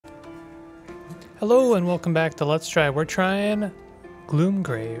Hello and welcome back to Let's Try. We're trying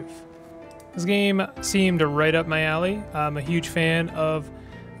GloomGrave. This game seemed right up my alley. I'm a huge fan of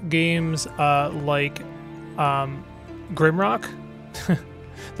games like Grimrock,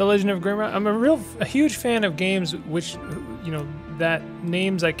 The Legend of Grimrock. I'm a huge fan of games which, you know, that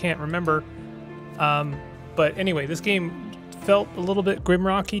names I can't remember. But anyway, this game felt a little bit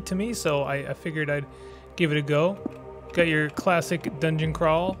Grimrocky to me, so I figured I'd give it a go. Got your classic dungeon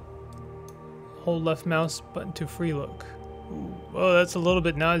crawl. Hold left mouse button to free look. Ooh. Oh, that's a little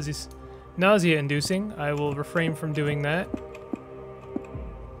bit nausea-inducing. I will refrain from doing that.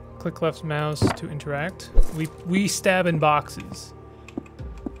 Click left mouse to interact. We stab in boxes.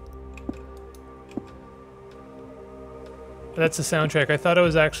 That's the soundtrack. I thought it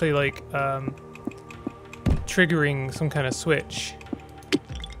was actually like triggering some kind of switch.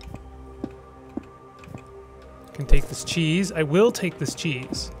 Can take this cheese. I will take this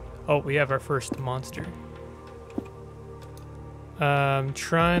cheese. Oh, we have our first monster.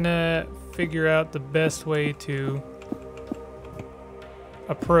 Trying to figure out the best way to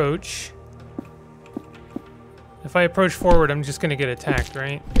approach. If I approach forward, I'm just gonna get attacked,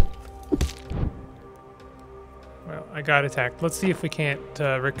 right? Well, I got attacked. Let's see if we can't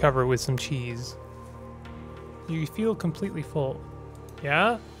recover with some cheese. You feel completely full.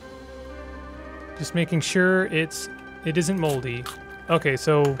 Yeah? Just making sure it isn't moldy. Okay,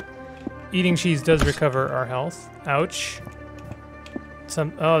 so eating cheese does recover our health. Ouch.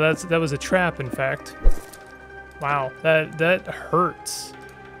 Oh, that was a trap, in fact. Wow, that hurts.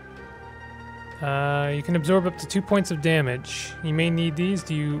 You can absorb up to 2 points of damage. You may need these.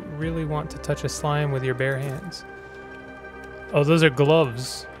 Do you really want to touch a slime with your bare hands? Oh, those are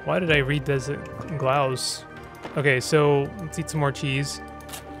gloves. Why did I read those gloves? Okay, so let's eat some more cheese.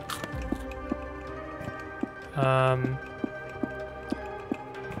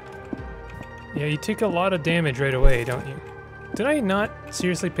 Yeah, you take a lot of damage right away, don't you? Did I not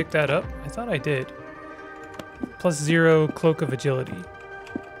seriously pick that up? I thought I did. +0 Cloak of Agility.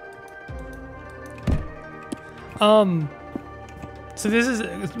 So this is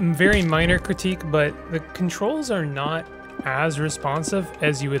a very minor critique, but the controls are not as responsive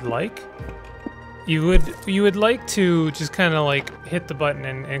as you would like. You would like to just kind of like hit the button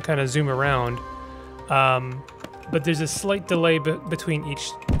and kind of zoom around. But there's a slight delay between each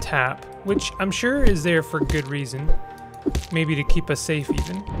tap, which I'm sure is there for good reason, maybe to keep us safe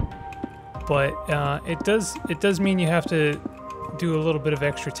even. But it does mean you have to do a little bit of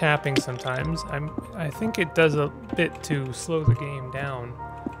extra tapping sometimes. I think it does a bit to slow the game down.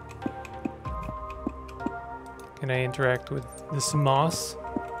 Can I interact with this moss?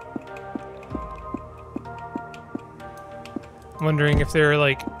 I'm wondering if there are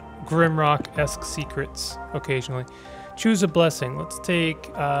like Grimrock-esque secrets occasionally. Choose a blessing. Let's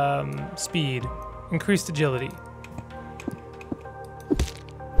take speed. Increased agility.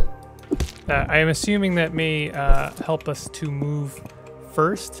 I am assuming that may help us to move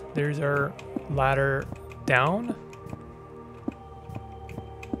first. There's our ladder down.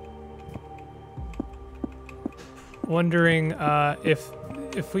 Wondering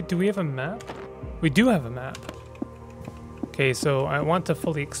do we have a map? We do have a map. Okay, so I want to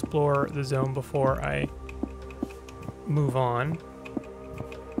fully explore the zone before I move on.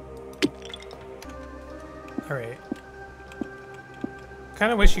 All right.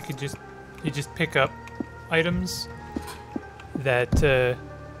 Kind of wish you could just pick up items that are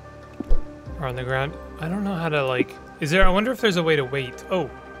on the ground. I don't know how to like. I wonder if there's a way to wait. Oh,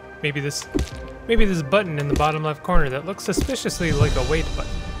 maybe this button in the bottom left corner that looks suspiciously like a wait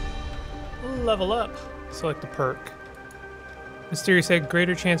button. Level up. Select the perk. Mysterious egg,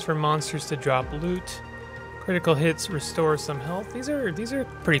 greater chance for monsters to drop loot. Critical hits restore some health. These are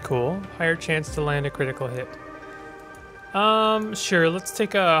pretty cool. Higher chance to land a critical hit. Sure, let's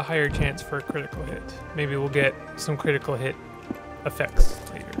take a higher chance for a critical hit. Maybe we'll get some critical hit effects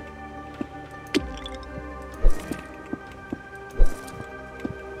later.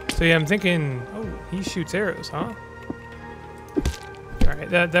 So yeah, I'm thinking, oh, he shoots arrows, huh? Alright,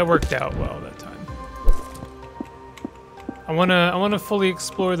 that worked out well that time. I wanna fully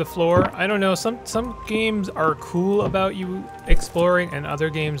explore the floor. I don't know, some games are cool about you exploring and other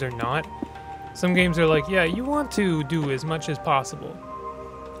games are not. Some games are like, yeah, you want to do as much as possible,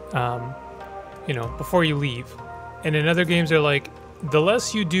 you know, before you leave. And in other games are like, the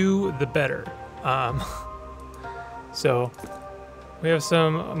less you do, the better. So we have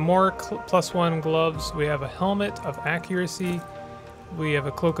some more +1 gloves. We have a helmet of accuracy. We have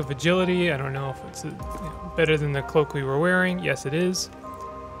a cloak of agility. I don't know if it's better than the cloak we were wearing. Yes, it is.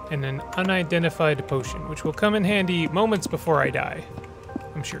 And an unidentified potion, which will come in handy moments before I die,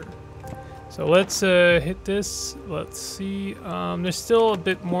 I'm sure. So let's hit this. Let's see. There's still a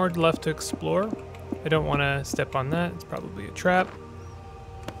bit more left to explore. I don't want to step on that. It's probably a trap.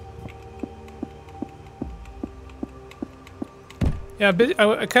 Yeah,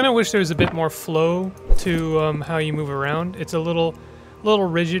 I kind of wish there was a bit more flow to how you move around. It's a little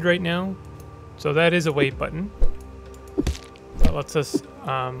rigid right now. So that is a wait button. That lets us,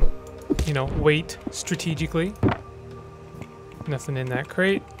 you know, wait strategically. Nothing in that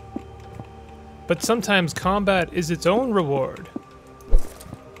crate. But sometimes combat is its own reward.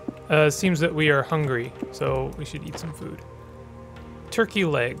 Seems that we are hungry, so we should eat some food. Turkey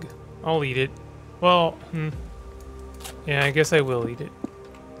leg. I'll eat it. Well, yeah, I guess I will eat it.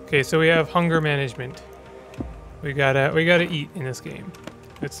 Okay, so we have hunger management. We gotta eat in this game.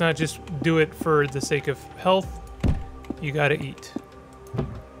 It's not just do it for the sake of health. You gotta eat.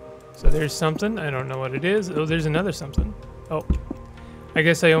 So there's something. I don't know what it is. Oh, there's another something. Oh. I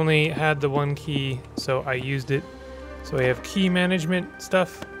guess I only had the one key, so I used it. So we have key management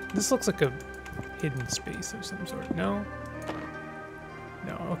stuff. This looks like a hidden space of some sort. No?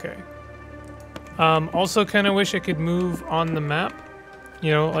 No, okay. Also kind of wish I could move on the map.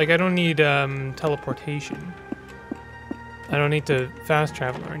 You know, like I don't need teleportation. I don't need to fast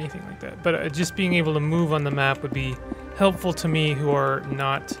travel or anything like that. But just being able to move on the map would be helpful to me who are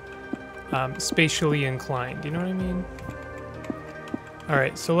not spatially inclined. You know what I mean?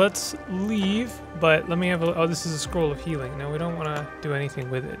 Alright, so let's leave, but let me have a... Oh, this is a scroll of healing. No, we don't want to do anything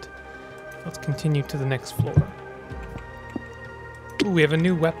with it. Let's continue to the next floor. Ooh, we have a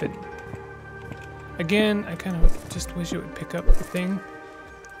new weapon. Again, I kind of just wish it would pick up the thing.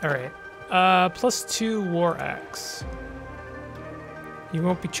 Alright. +2 war axe. You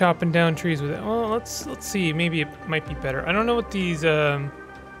won't be chopping down trees with it. Well, let's see. Maybe it might be better. I don't know what these... I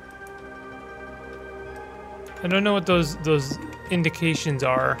don't know what those indications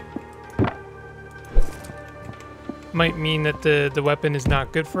are. Might mean that the weapon is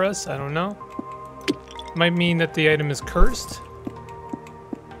not good for us. I don't know. Might mean that the item is cursed.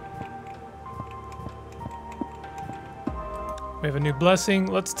 We have a new blessing.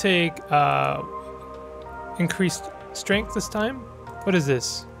 Let's take increased strength this time. What is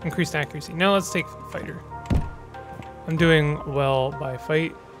this? Increased accuracy. Now let's take fighter. I'm doing well by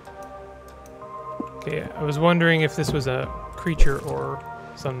fight. Okay, I was wondering if this was a creature or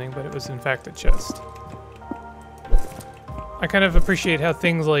something, but it was in fact a chest. I kind of appreciate how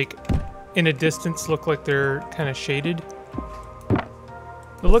things like in a distance look like they're kind of shaded.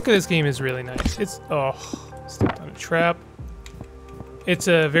 The look of this game is really nice. It's... Oh, stepped on a trap. It's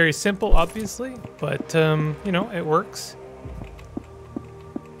very simple, obviously, but you know, it works.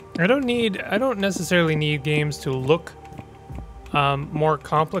 I don't necessarily need games to look more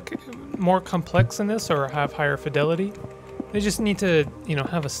complex than this or have higher fidelity. They just need to, you know,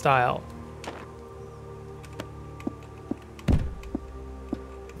 have a style.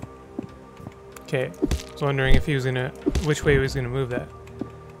 Okay, I was wondering if he was gonna, which way he was gonna move that.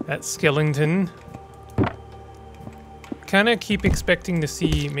 That skeleton. Kind of keep expecting to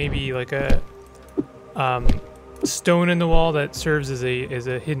see maybe like a stone in the wall that serves as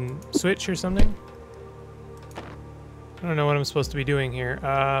a hidden switch or something. I don't know what I'm supposed to be doing here.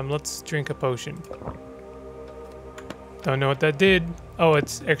 Let's drink a potion. Don't know what that did. Oh,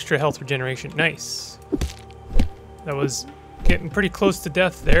 it's extra health regeneration. Nice. That was getting pretty close to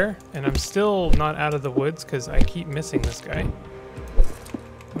death there, and I'm still not out of the woods because I keep missing this guy.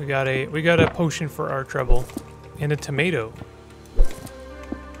 We got a potion for our trouble. And a tomato.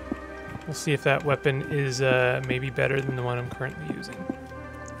 We'll see if that weapon is maybe better than the one I'm currently using.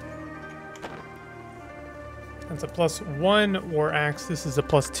 That's a +1 war axe. This is a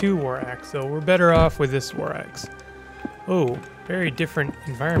 +2 war axe, so we're better off with this war axe. Oh, very different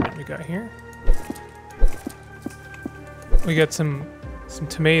environment we got here. We got some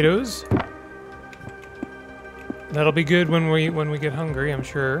tomatoes. That'll be good when we get hungry, I'm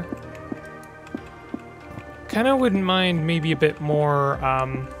sure. Kind of wouldn't mind maybe a bit more,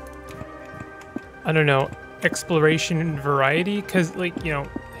 I don't know, exploration and variety, because, like, you know,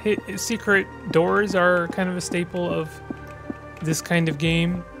 secret doors are kind of a staple of this kind of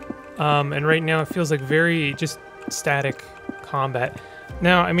game, and right now it feels like very just static combat.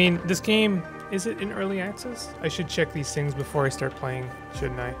 Now, I mean, this game, is it in early access? I should check these things before I start playing,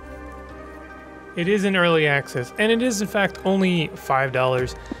 shouldn't I? It is in early access, and it is in fact only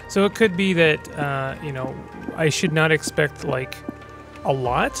 $5. So it could be that, you know, I should not expect like a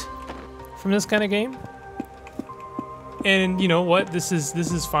lot from this kind of game. And you know what? This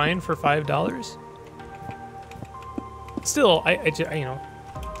is fine for $5. Still, I you know,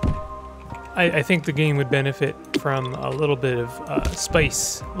 I think the game would benefit from a little bit of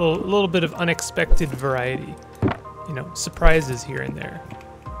spice, a little bit of unexpected variety. You know, surprises here and there.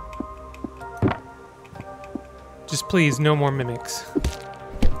 Just please, no more mimics.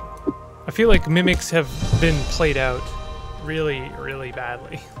 I feel like mimics have been played out really, really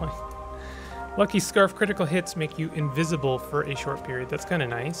badly. Like, Lucky Scarf critical hits make you invisible for a short period. That's kind of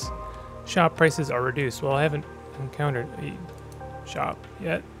nice. Shop prices are reduced. Well, I haven't encountered a shop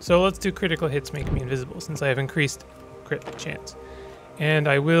yet. So let's do critical hits make me invisible since I have increased crit chance. And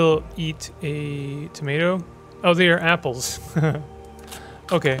I will eat a tomato. Oh, they are apples.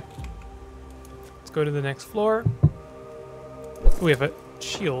 Okay. Let's go to the next floor. We have a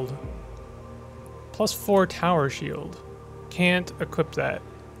shield. +4 tower shield. Can't equip that.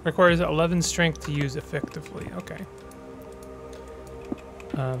 Requires 11 strength to use effectively. Okay.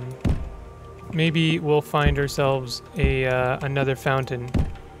 Maybe we'll find ourselves a another fountain.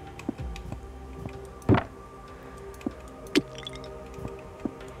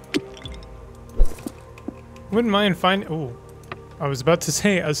 Wouldn't mind finding. Oh, I was about to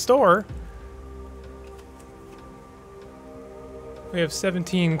say a store. We have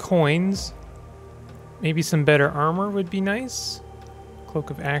 17 coins. Maybe some better armor would be nice. Cloak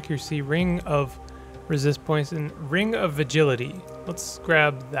of Accuracy, Ring of Resist Poison, Ring of Agility. Let's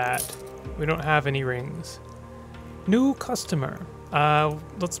grab that. We don't have any rings. New customer.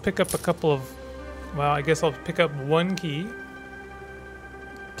 Let's pick up a couple of... Well, I guess I'll pick up one key.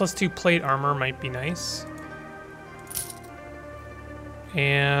 +2 plate armor might be nice.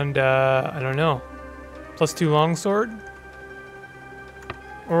 And, I don't know. +2 longsword?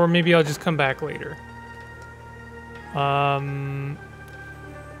 Or maybe I'll just come back later. I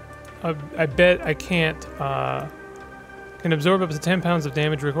bet I can't, can absorb up to 10 pounds of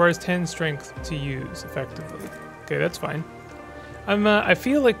damage, requires 10 strength to use effectively. Okay, that's fine. I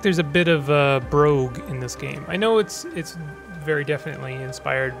feel like there's a bit of brogue in this game. I know it's very definitely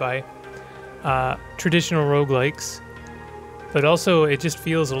inspired by traditional roguelikes, but also it just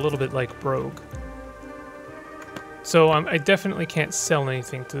feels a little bit like brogue. So I definitely can't sell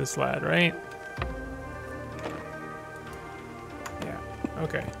anything to this lad, right? Yeah,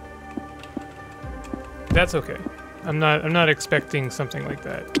 okay. That's okay. I'm not expecting something like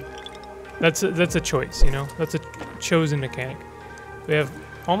that. That's a choice, you know? That's a chosen mechanic. We have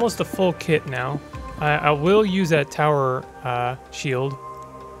almost a full kit now. I will use that tower shield.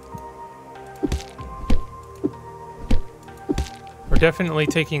 We're definitely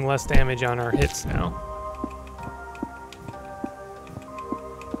taking less damage on our hits now.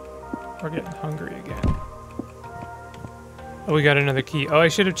 We're getting hungry again. Oh, we got another key. Oh, I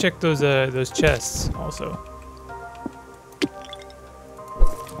should have checked those chests also.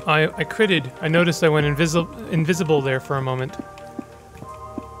 I critted. I noticed I went invisible there for a moment.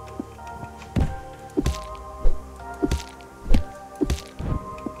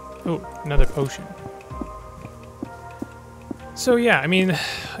 Oh, another potion. So yeah, I mean,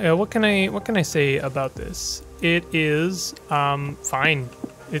 what can I say about this? It is fine.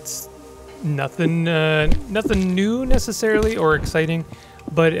 It's nothing new necessarily or exciting,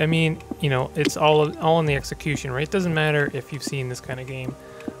 but I mean, you know, it's all in the execution, right? It doesn't matter if you've seen this kind of game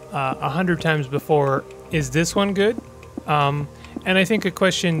 100 times before. Is this one good? And I think a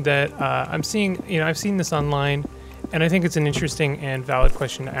question that I'm seeing, you know, I've seen this online, and I think it's an interesting and valid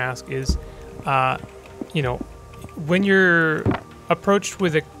question to ask is, you know, when you're approached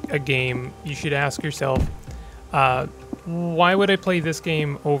with a game, you should ask yourself, why would I play this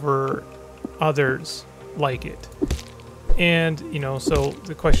game over others like it? And, you know, so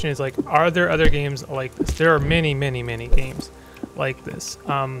the question is, like, are there other games like this? There are many, many, many games like this,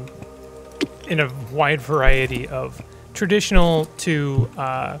 in a wide variety of traditional to,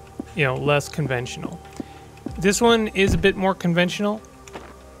 you know, less conventional. This one is a bit more conventional,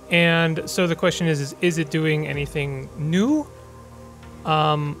 and so the question is it doing anything new?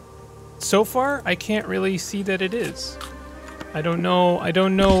 So far, I can't really see that it is. I don't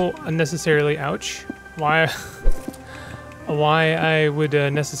know necessarily, ouch, why I would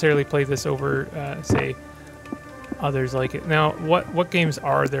necessarily play this over, say, others like it. Now, what games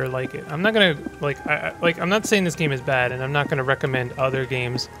are there like it? I'm not gonna, I'm not saying this game is bad, and I'm not gonna recommend other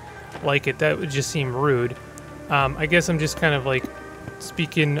games like it. That would just seem rude. I guess I'm just kind of like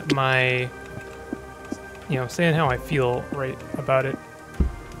speaking my, you know, saying how I feel right about it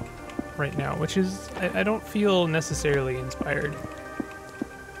right now, which is I don't feel necessarily inspired,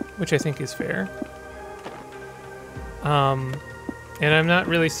 which I think is fair. And I'm not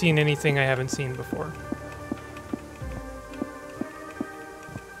really seeing anything I haven't seen before.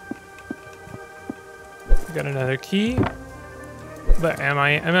 Got another key. But am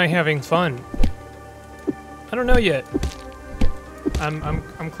I having fun? I don't know yet.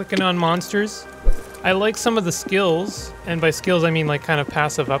 I'm clicking on monsters. I like some of the skills, and by skills I mean like kind of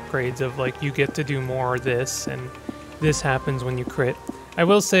passive upgrades of like you get to do more of this, and this happens when you crit. I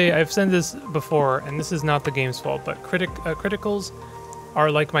will say, I've said this before, and this is not the game's fault, but criticals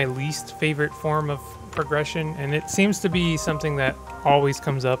are like my least favorite form of progression, and it seems to be something that always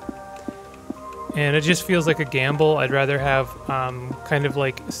comes up. And it just feels like a gamble. I'd rather have kind of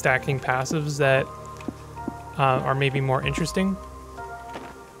like stacking passives that are maybe more interesting.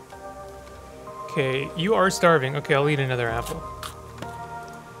 Okay, you are starving. Okay, I'll eat another apple.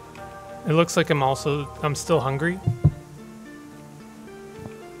 It looks like I'm still hungry.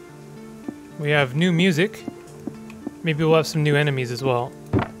 We have new music. Maybe we'll have some new enemies as well.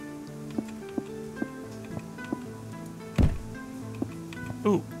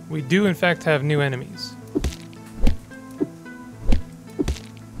 Ooh, we do in fact have new enemies.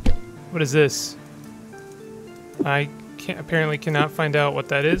 What is this? I apparently cannot find out what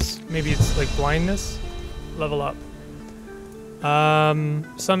that is. Maybe it's like blindness. Level up.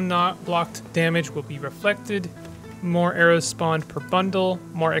 Some not blocked damage will be reflected. More arrows spawned per bundle.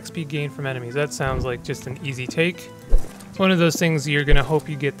 More XP gained from enemies. That sounds like just an easy take. It's one of those things you're gonna hope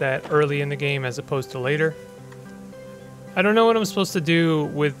you get that early in the game as opposed to later. I don't know what I'm supposed to do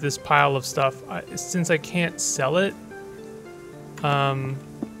with this pile of stuff. Since I can't sell it, I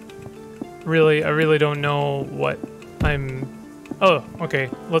really don't know what I'm... Oh, okay.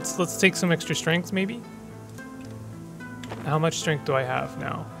 Let's take some extra strength, maybe? How much strength do I have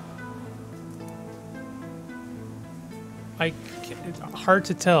now? It's hard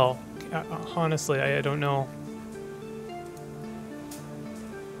to tell. Honestly, I don't know.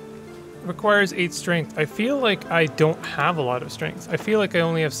 Requires 8 strength. I feel like I don't have a lot of strength. I feel like I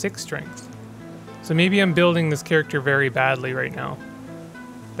only have 6 strength. So maybe I'm building this character very badly right now.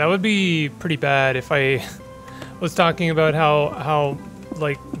 That would be pretty bad if I was talking about how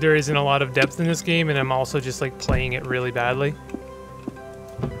like there isn't a lot of depth in this game and I'm also just like playing it really badly.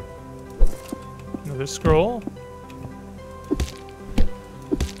 Another scroll.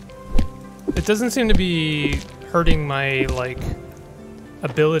 It doesn't seem to be hurting my like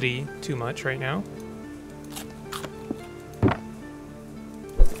ability too much right now.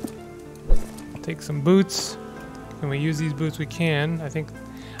 Take some boots. Can we use these boots? We can. I think.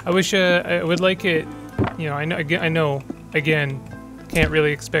 I wish I would like it. You know, I know. Again, can't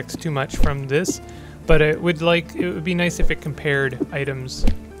really expect too much from this, but it would be nice if it compared items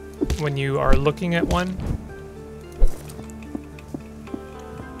when you are looking at one.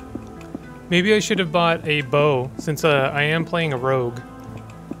 Maybe I should have bought a bow since I am playing a rogue.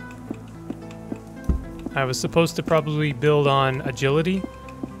 I was supposed to probably build on agility,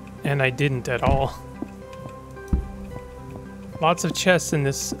 and I didn't at all. Lots of chests in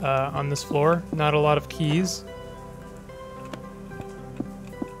this on this floor, not a lot of keys.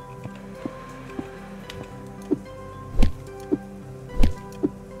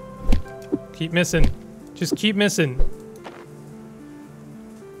 Keep missing. Just keep missing.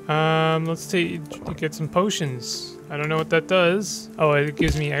 Let's get some potions. I don't know what that does. Oh, it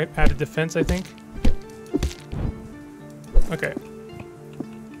gives me added defense, I think. Okay.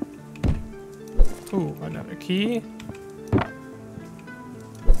 Ooh, another key.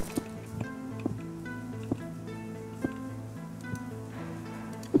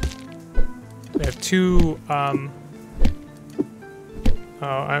 I have 2, oh,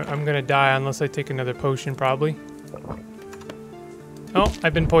 I'm gonna die unless I take another potion, probably. Oh,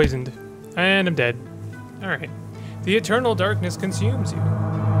 I've been poisoned. And I'm dead. Alright. The eternal darkness consumes you.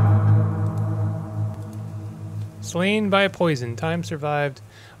 Slain by poison. Time survived.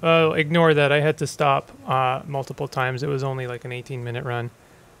 Oh, ignore that. I had to stop multiple times. It was only like an 18-minute run.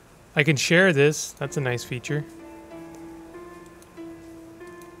 I can share this. That's a nice feature.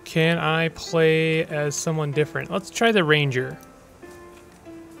 Can I play as someone different? Let's try the ranger.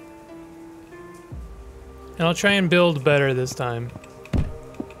 And I'll try and build better this time.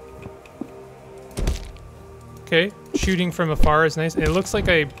 Okay, shooting from afar is nice. It looks like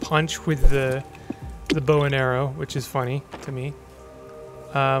I punch with the bow and arrow, which is funny to me.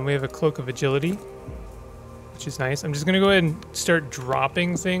 We have a cloak of agility, which is nice. I'm just gonna go ahead and start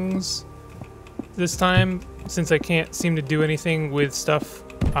dropping things this time, since I can't seem to do anything with stuff,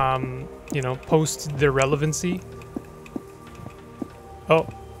 you know, post their relevancy. Oh,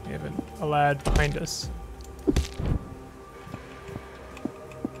 we have a lad behind us.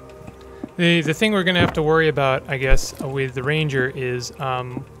 The thing we're gonna have to worry about, I guess, with the ranger is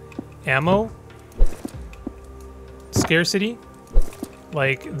ammo scarcity.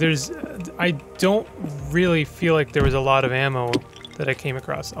 Like, I don't really feel like there was a lot of ammo that I came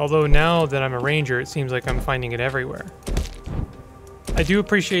across. Although now that I'm a ranger, it seems like I'm finding it everywhere. I do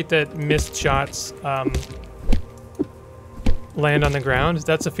appreciate that missed shots land on the ground.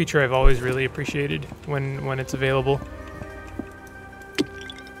 That's a feature I've always really appreciated when it's available.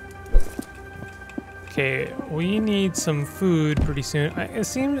 Okay, we need some food pretty soon. It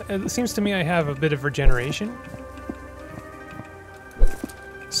seems to me I have a bit of regeneration.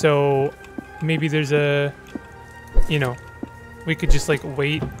 So maybe there's a, you know, we could just like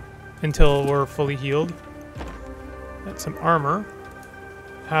wait until we're fully healed. That's some armor.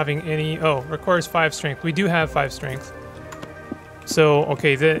 Having any, oh, requires 5 strength. We do have 5 strength. So,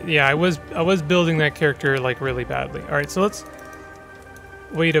 okay, yeah, I was building that character like really badly. All right, so let's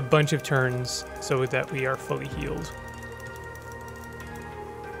wait a bunch of turns so that we are fully healed.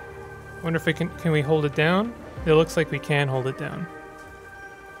 Wonder if we can we hold it down? It looks like we can hold it down.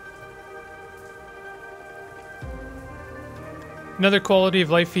 Another quality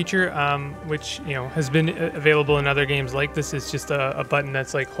of life feature, which, you know, has been available in other games like this, is just a button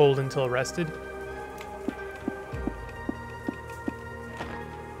that's like hold until rested.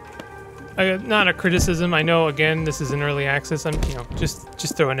 Not a criticism. I know, again, this is an early access. I'm, you know,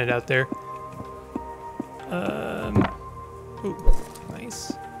 just throwing it out there. Ooh,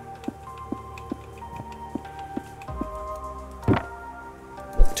 nice.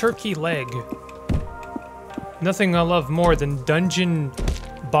 Turkey leg. Nothing I love more than dungeon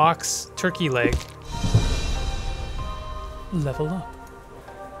box turkey leg. Level up.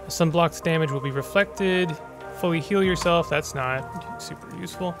 Sunblock's damage will be reflected. Fully heal yourself. That's not super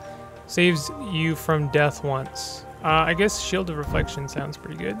useful. Saves you from death once. I guess Shield of Reflection sounds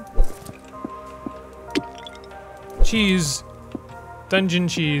pretty good. Cheese. Dungeon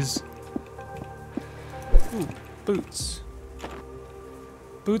cheese. Ooh, boots.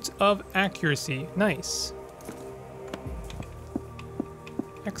 Boots of accuracy. Nice.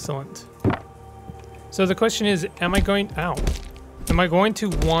 Excellent. So the question is, am I going to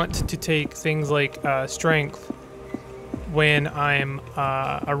want to take things like strength when I'm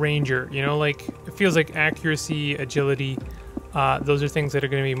a ranger? You know, like, it feels like accuracy, agility, those are things that are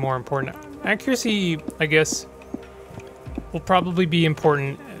going to be more important. Accuracy, I guess, will probably be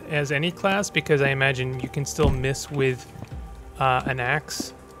important as any class, because I imagine you can still miss with an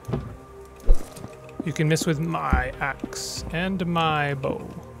axe. You can miss with my axe and my bow.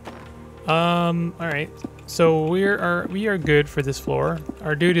 Alright. So we are good for this floor.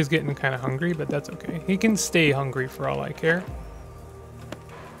 Our dude is getting kind of hungry, but that's okay. He can stay hungry for all I care.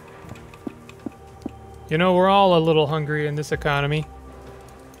 You know, we're all a little hungry in this economy.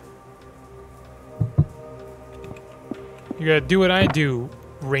 You gotta do what I do,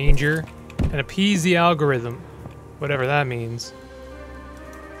 Ranger, and appease the algorithm. Whatever that means.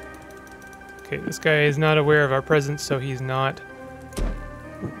 Okay, this guy is not aware of our presence, so he's not...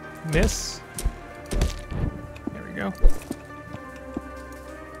 Miss. There we go.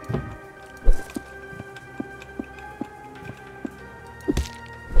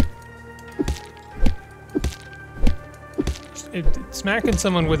 Smacking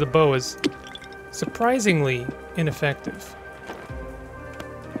someone with a bow is surprisingly ineffective.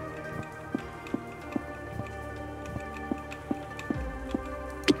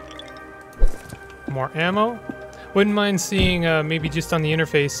 More ammo. Wouldn't mind seeing maybe just on the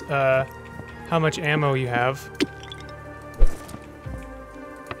interface how much ammo you have,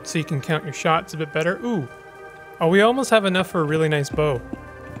 so you can count your shots a bit better. Ooh. Oh, we almost have enough for a really nice bow.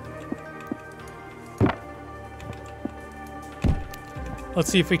 Let's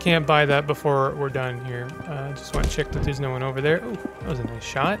see if we can't buy that before we're done here. Just want to check that there's no one over there. Ooh, that was a nice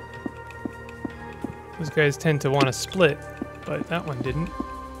shot. Those guys tend to want to split, but that one didn't.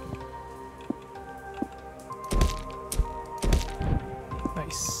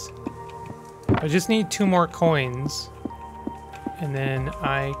 Nice. I just need 2 more coins, and then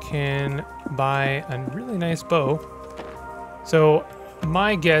I can buy a really nice bow. So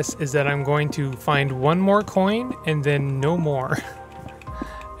my guess is that I'm going to find 1 more coin and then no more.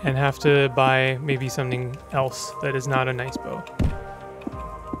 And have to buy maybe something else that is not a nice bow.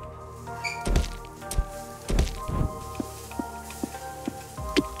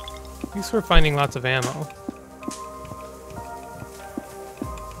 At least we're finding lots of ammo.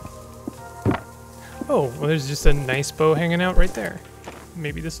 Oh, well, there's just a nice bow hanging out right there.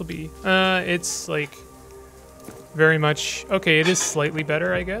 Maybe this will be... it's like very much... Okay, it is slightly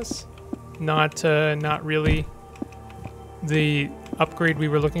better, I guess. Not really the upgrade we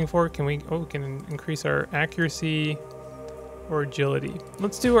were looking for. Can we... Oh, we can increase our accuracy or agility.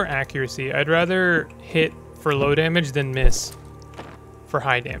 Let's do our accuracy. I'd rather hit for low damage than miss for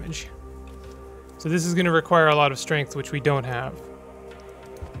high damage. So this is going to require a lot of strength, which we don't have.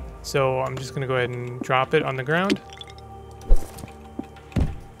 So I'm just gonna go ahead and drop it on the ground.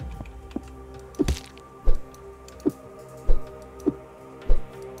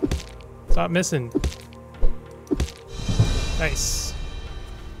 Stop missing. Nice.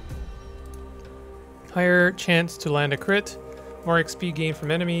 Higher chance to land a crit. More XP gained from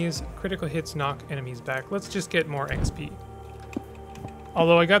enemies. Critical hits knock enemies back. Let's just get more XP.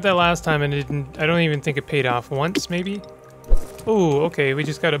 Although I got that last time and I don't even think it paid off once, maybe? Ooh, okay, we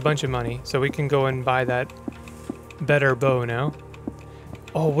just got a bunch of money. So we can go and buy that better bow now.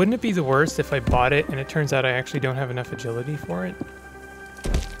 Oh, wouldn't it be the worst if I bought it and it turns out I actually don't have enough agility for it?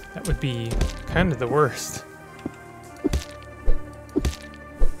 That would be kind of the worst.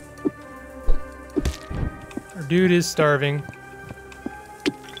 Our dude is starving.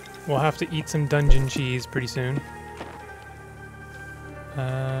 We'll have to eat some dungeon cheese pretty soon.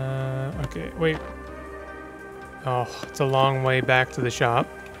 Okay, wait. Oh, it's a long way back to the shop.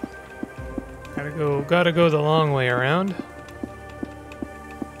 Gotta go the long way around.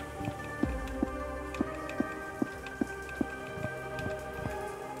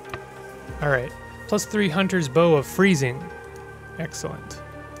 Alright, +3 Hunter's Bow of Freezing. Excellent.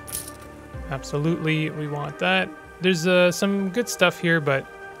 Absolutely, we want that. There's some good stuff here, but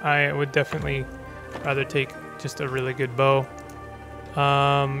I would definitely rather take just a really good bow.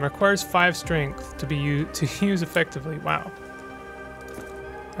 Requires 5 strength to use effectively. Wow.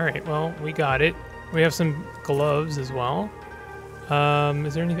 Alright, well, we got it. We have some gloves as well.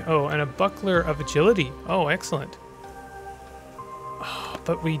 Is there anything? Oh, and a buckler of agility. Oh, excellent. Oh,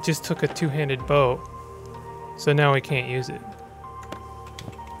 but we just took a 2-handed bow. So now we can't use it.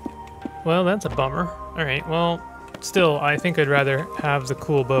 Well, that's a bummer. Alright, well, still, I think I'd rather have the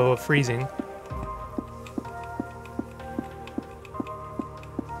cool bow of freezing.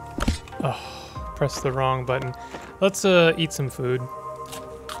 Oh, press the wrong button. Let's eat some food.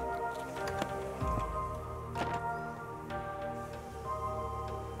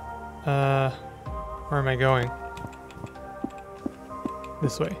 Where am I going?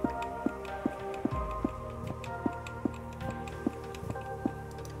 This way.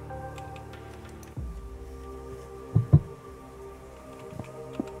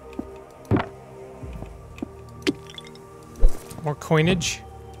 More coinage.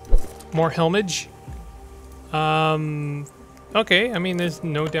 More helmage. Okay, I mean, there's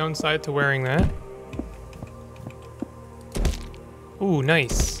no downside to wearing that. Ooh,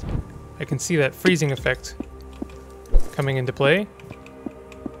 nice. I can see that freezing effect coming into play.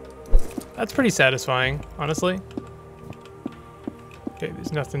 That's pretty satisfying, honestly. Okay,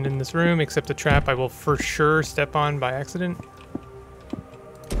 there's nothing in this room except a trap I will for sure step on by accident.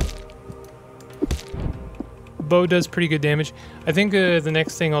 Bow does pretty good damage. I think the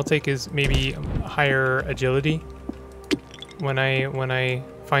next thing I'll take is maybe higher agility when I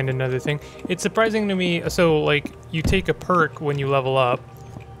find another thing. It's surprising to me, so like you take a perk when you level up,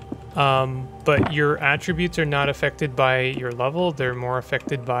 but your attributes are not affected by your level. They're more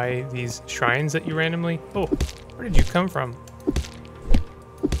affected by these shrines that you randomly... Oh, where did you come from?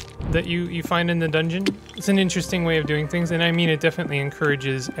 That you find in the dungeon? It's an interesting way of doing things, and I mean it definitely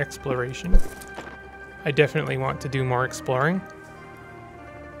encourages exploration. I definitely want to do more exploring.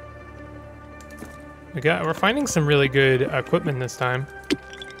 We're finding some really good equipment this time.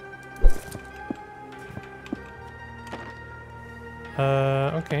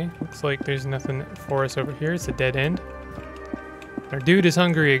 Okay, looks like there's nothing for us over here. It's a dead end. Our dude is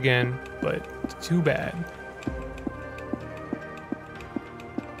hungry again, but too bad.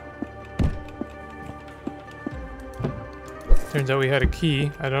 Turns out we had a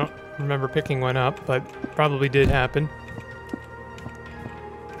key. I don't remember picking one up, but probably did happen.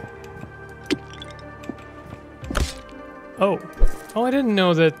 Oh, I didn't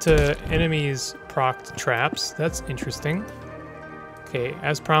know that enemies procced traps. That's interesting. Okay,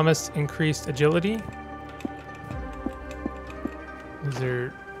 as promised, increased agility. Is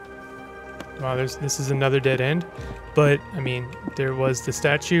there... Wow, this is another dead end. But, I mean, there was the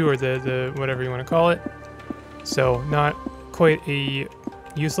statue, or the whatever you want to call it. So, not quite a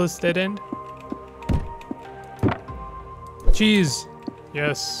useless dead end. Cheese!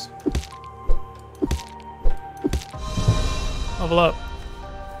 Yes. Level up.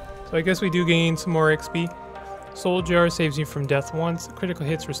 So I guess we do gain some more XP. Soul Jar saves you from death once. Critical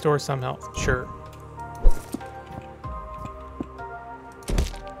hits restore some health. Sure.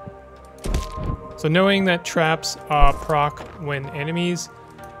 So knowing that traps proc when enemies,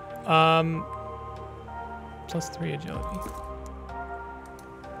 +3 agility.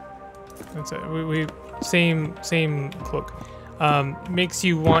 That's it. We same cloak. Makes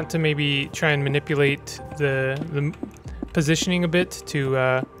you want to maybe try and manipulate the positioning a bit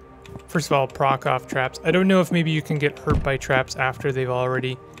to First of all, proc off traps. I don't know if maybe you can get hurt by traps after they've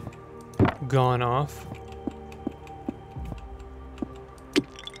already gone off.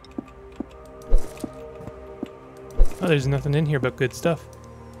 Oh, there's nothing in here but good stuff.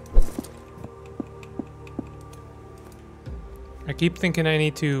 I keep thinking I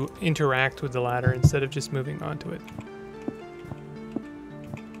need to interact with the ladder instead of just moving onto it.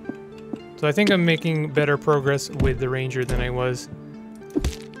 So I think I'm making better progress with the ranger than I was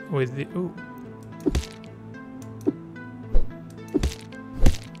with the... Ooh.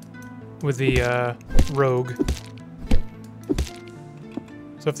 With the rogue.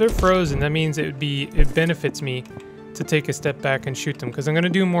 So if they're frozen, that means it benefits me to take a step back and shoot them, because I'm going to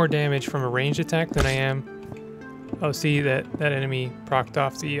do more damage from a ranged attack than I am... Oh, see, that enemy procced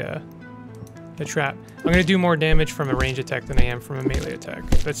off the trap. I'm going to do more damage from a ranged attack than I am from a melee attack.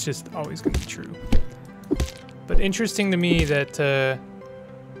 That's just always going to be true. But interesting to me that there's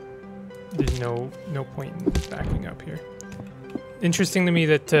no point in backing up here. Interesting to me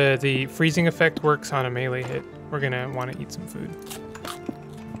that the freezing effect works on a melee hit. We're going to want to eat some food.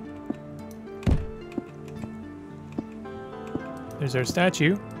 There's our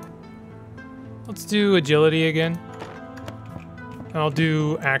statue. Let's do agility again. I'll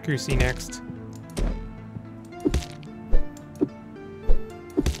do accuracy next.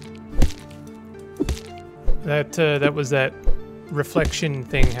 That was that reflection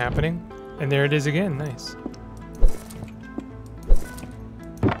thing happening. And there it is again, nice.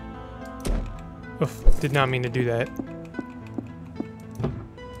 Oof, did not mean to do that.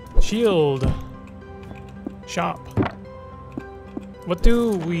 Shield. Shop. What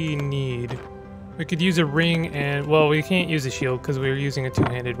do we need? We could use a ring and... Well, we can't use a shield because we were using a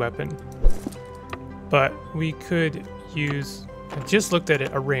two-handed weapon. But we could use... I just looked at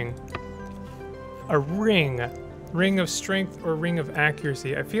it. A ring. A ring. Ring of strength or ring of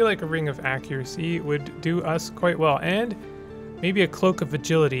accuracy. I feel like a ring of accuracy would do us quite well. And maybe a cloak of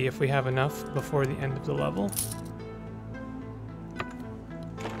agility if we have enough before the end of the level.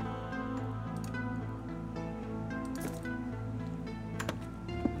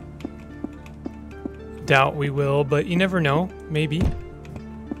 Doubt we will, but you never know. Maybe.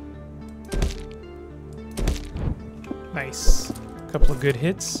 Nice. Couple of good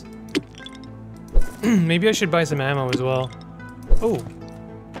hits. Maybe I should buy some ammo as well. Oh,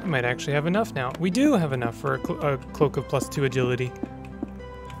 we might actually have enough now. We do have enough for a cloak of +2 agility.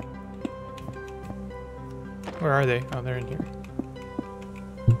 Where are they? Oh, they're in here.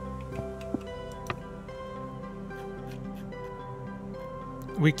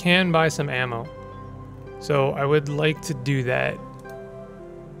 We can buy some ammo. So I would like to do that.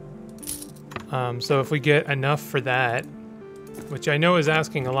 So if we get enough for that, which I know is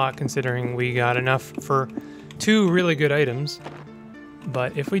asking a lot considering we got enough for 2 really good items.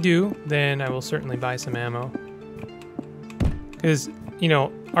 But if we do, then I will certainly buy some ammo. Because, you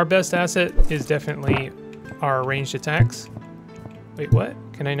know, our best asset is definitely our ranged attacks. Wait, what?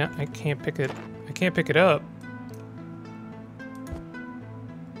 Can I not? I can't pick it. I can't pick it up.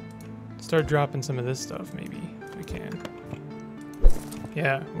 Start dropping some of this stuff, maybe, if we can.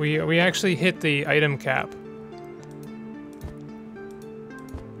 Yeah, we actually hit the item cap.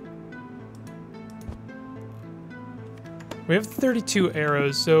 We have 32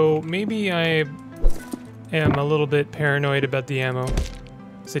 arrows, so maybe I am a little bit paranoid about the ammo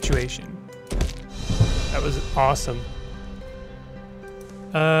situation. That was awesome.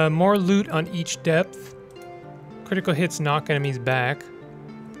 More loot on each depth. Critical hits knock enemies back.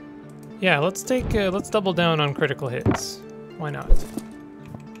 Yeah, let's double down on critical hits. Why not?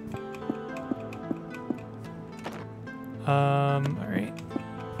 Alright.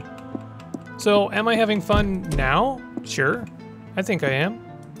 So, am I having fun now? Sure. I think I am.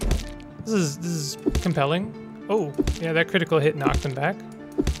 This is compelling. Oh, yeah, that critical hit knocked them back.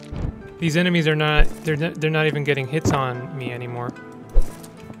 These enemies are not, they're not even getting hits on me anymore.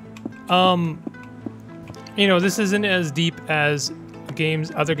 You know, this isn't as deep as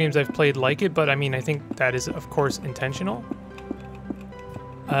other games I've played like it, but I mean, I think that is, of course, intentional.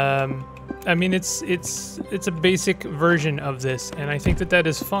 I mean, it's a basic version of this, and I think that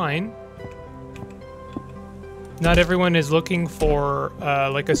is fine. Not everyone is looking for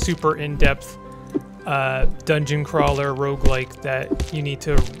like a super in-depth dungeon crawler roguelike that you need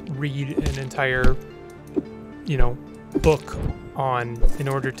to read an entire, you know, book on in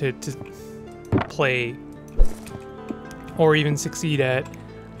order to play or even succeed at.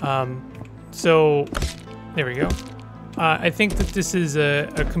 So there we go. I think that this is a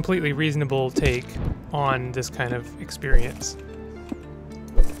completely reasonable take on this kind of experience.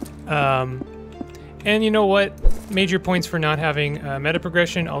 And you know what? Major points for not having meta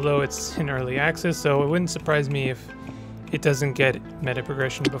progression, although it's in early access, so it wouldn't surprise me if it doesn't get meta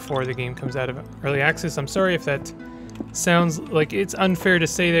progression before the game comes out of early access. I'm sorry if that sounds like it's unfair to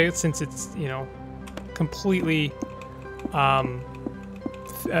say that, since it's, you know, completely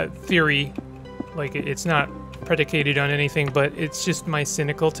theory, like it's not predicated on anything, but it's just my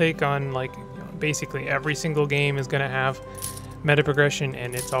cynical take on, like, you know, basically every single game is going to have meta progression,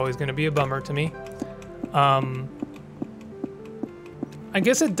 and it's always going to be a bummer to me. I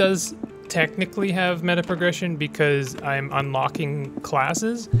guess it does technically have meta progression because I'm unlocking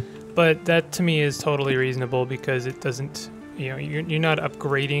classes, but that to me is totally reasonable because it doesn't, you know, you're not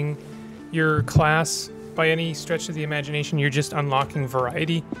upgrading your class by any stretch of the imagination. You're just unlocking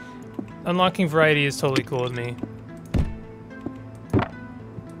variety. Unlocking variety is totally cool with me.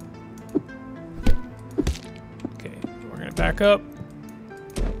 Okay, we're gonna back up.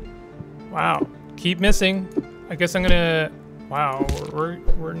 Wow, keep missing. I guess I'm gonna, wow,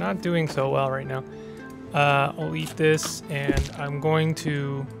 we're not doing so well right now. I'll eat this, and I'm going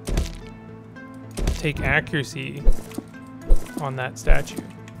to take accuracy on that statue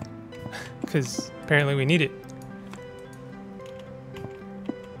because apparently we need it.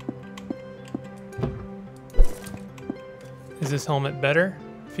 Is this helmet better?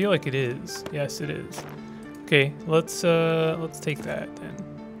 I feel like it is. Yes, it is. Okay, let's take that then.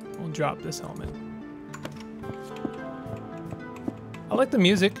 We'll drop this helmet. I like the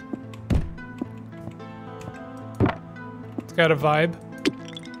music. It's got a vibe.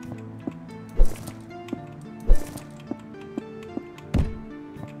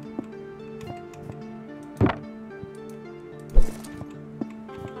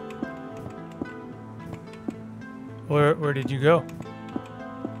 Where did you go?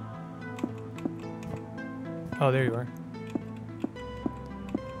 Oh, there you are.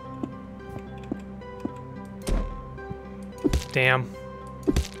 Damn.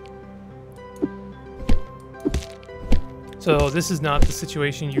 So this is not the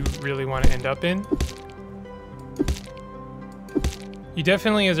situation you really want to end up in. You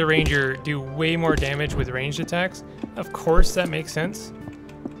definitely, as a ranger, do way more damage with ranged attacks. Of course, that makes sense.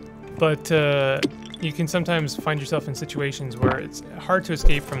 But you can sometimes find yourself in situations where it's hard to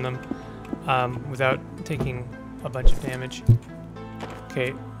escape from them without taking a bunch of damage.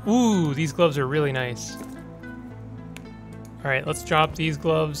 Okay. Ooh, these gloves are really nice. All right, let's drop these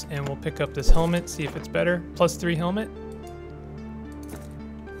gloves and we'll pick up this helmet, see if it's better. +3 helmet.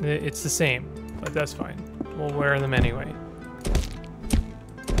 It's the same, but that's fine. We'll wear them anyway.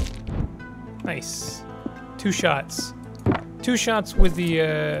 Nice. 2 shots. 2 shots with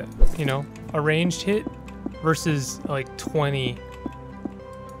the, you know, a ranged hit versus like 20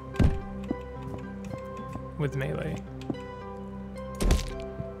 with melee.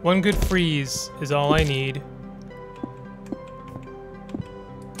 1 good freeze is all I need.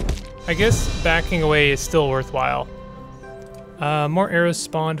 I guess backing away is still worthwhile. More arrows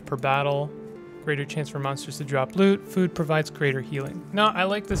spawned per battle. Greater chance for monsters to drop loot. Food provides greater healing. No, I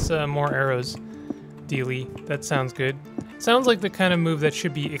like this more arrows dealy. That sounds good. Sounds like the kind of move that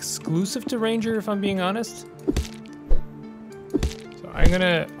should be exclusive to Ranger, if I'm being honest. So I'm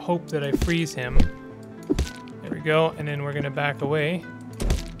gonna hope that I freeze him. There we go, and then we're gonna back away.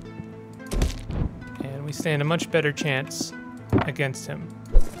 And we stand a much better chance against him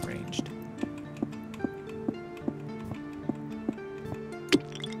ranged.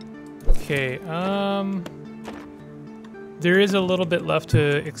 Okay, there is a little bit left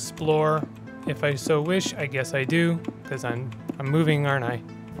to explore. If I so wish, I guess I do, because I'm moving, aren't I?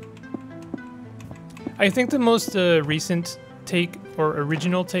 I think the most recent take, or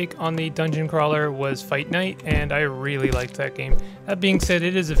original take, on the Dungeon Crawler was Fight Night, and I really liked that game. That being said,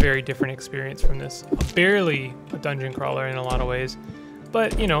 it is a very different experience from this. Barely a Dungeon Crawler in a lot of ways,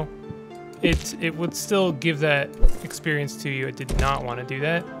 but, you know, it would still give that experience to you. It did not want to do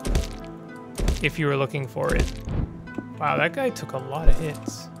that if you were looking for it. Wow, that guy took a lot of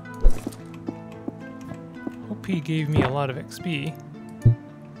hits. Hope he gave me a lot of XP.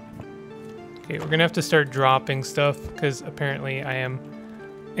 Okay, we're gonna have to start dropping stuff because apparently I am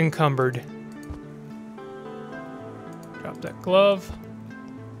encumbered. Drop that glove.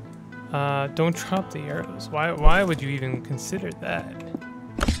 Don't drop the arrows. Why would you even consider that?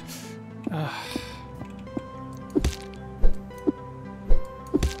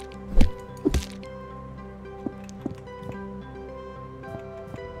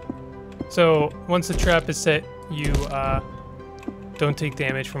 So once the trap is set, you don't take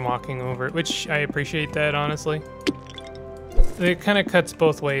damage from walking over it, which I appreciate that, honestly. It kind of cuts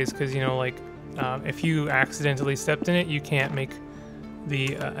both ways because, you know, like if you accidentally stepped in it, you can't make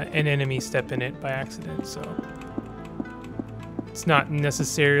an enemy step in it by accident. So it's not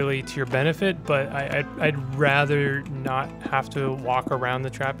necessarily to your benefit, but I'd rather not have to walk around the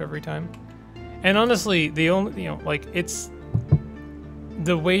trap every time. And honestly, the only, like, it's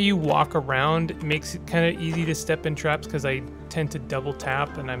the way you walk around makes it kind of easy to step in traps, because I tend to double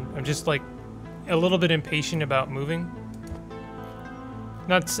tap, and I'm just like a little bit impatient about moving.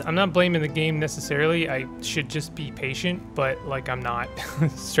 I'm not blaming the game necessarily. I should just be patient, but like I'm not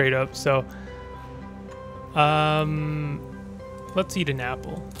straight up. So let's eat an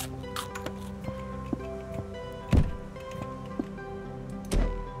apple.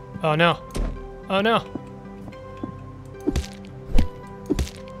 Oh no. Oh no.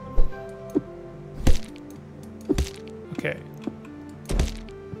 Okay.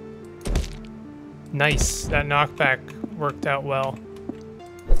 Nice. That knockback worked out well.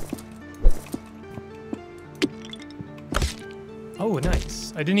 Oh,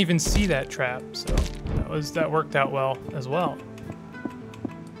 nice. I didn't even see that trap, so that worked out well as well.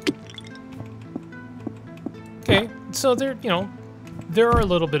 Okay, so there are a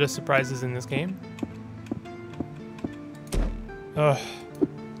little bit of surprises in this game. Ugh.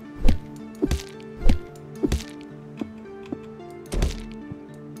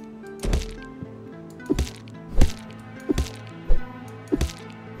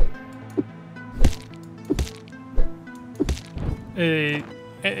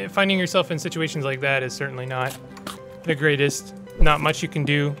 Finding yourself in situations like that is certainly not the greatest. Not much you can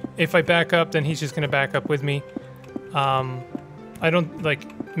do. If I back up, then he's just going to back up with me. I don't,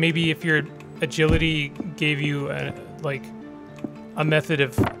 like, maybe if your agility gave you a method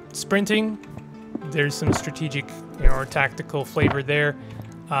of sprinting, there's some strategic, or tactical flavor there.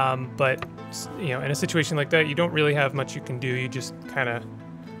 But in a situation like that, you don't really have much you can do. You just kind of,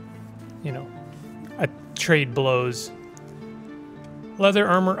 trade blows. Leather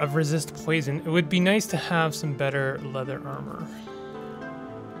armor of resist poison. It would be nice to have some better leather armor.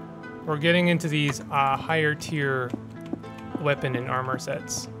 We're getting into these higher tier weapon and armor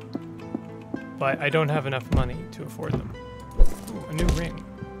sets, but I don't have enough money to afford them. Ooh, a new ring.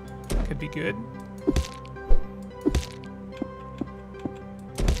 Could be good.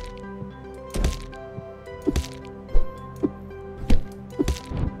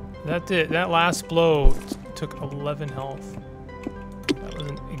 That last blow took 11 health. That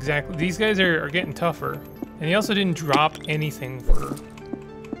wasn't exactly. These guys are getting tougher, and he also didn't drop anything for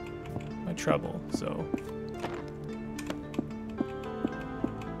my trouble. So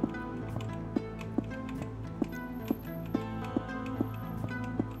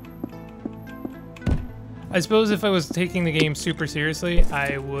I suppose if I was taking the game super seriously,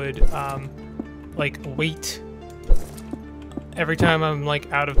 I would like wait every time I'm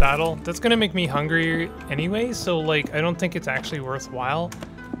like out of battle. That's gonna make me hungry anyway, so like I don't think it's actually worthwhile.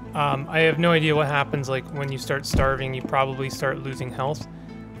 I have no idea what happens like when you start starving. You probably start losing health,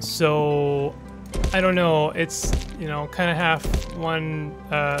 so I don't know. It's kind of half one,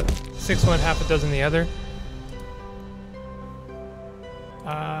 6 one, half a dozen the other.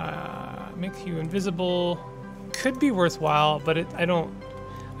 Makes you invisible. Could be worthwhile, but I'd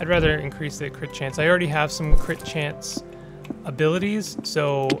rather increase the crit chance. I already have some crit chance abilities,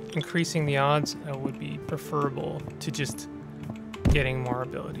 so increasing the odds would be preferable to just getting more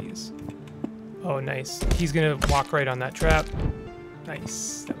abilities. Oh, nice. He's gonna walk right on that trap.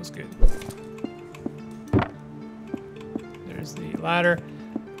 Nice. That was good. There's the ladder.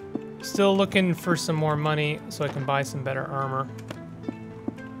 Still looking for some more money so I can buy some better armor.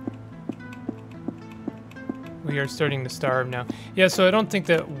 We are starting to starve now. Yeah, so I don't think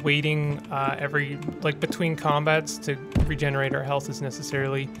that waiting between combats to regenerate our health is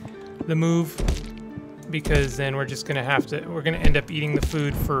necessarily the move, because then we're just gonna we're gonna end up eating the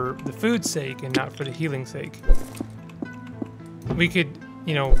food for the food's sake and not for the healing sake. We could,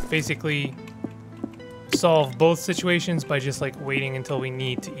 basically solve both situations by just like waiting until we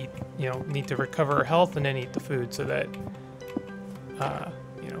need to eat, need to recover our health and then eat the food, so that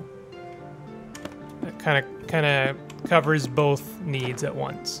that kind of covers both needs at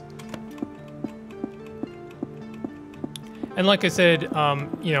once. And like I said,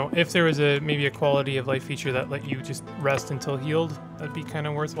 if there was maybe a quality of life feature that let you just rest until healed, that'd be kind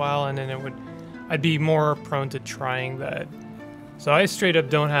of worthwhile, and then I'd be more prone to trying that. So I straight up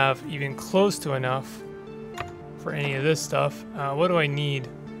don't have even close to enough for any of this stuff. What do I need?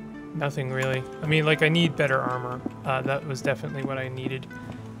 Nothing really. I mean, like, I need better armor. That was definitely what I needed.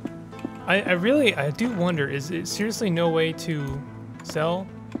 I do wonder, is it seriously no way to sell?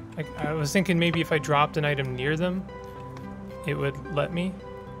 Like, I was thinking maybe if I dropped an item near them, it would let me.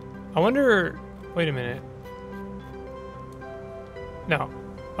 I wonder, wait a minute. No.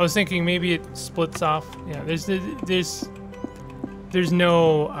 I was thinking maybe it splits off. Yeah, there's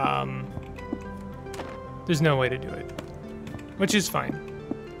no way to do it, which is fine.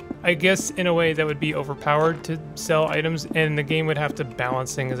 I guess in a way that would be overpowered to sell items, and the game would have to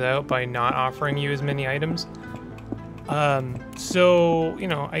balance things out by not offering you as many items. So, you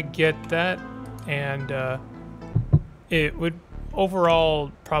know, I get that, and it would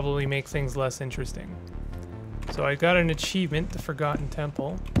overall probably make things less interesting. So I got an achievement, the Forgotten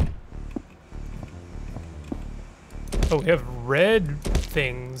Temple. Oh, we have red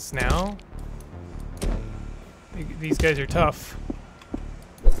things now. These guys are tough.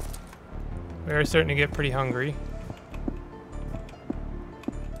 We are starting to get pretty hungry.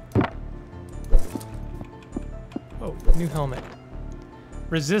 Oh, new helmet.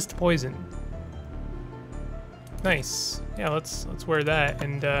 Resist poison. Nice. Yeah, let's wear that,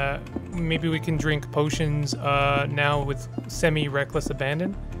 and maybe we can drink potions now with semi-reckless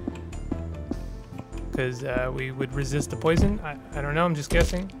abandon, because we would resist the poison. I don't know. I'm just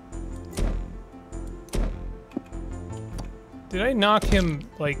guessing. Did I knock him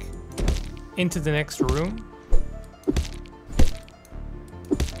like into the next room?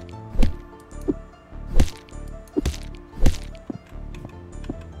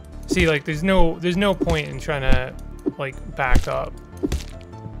 See, like, there's no point in trying to, like, back up.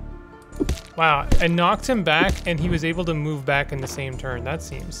 Wow, I knocked him back, and he was able to move back in the same turn. That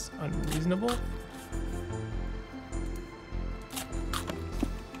seems unreasonable.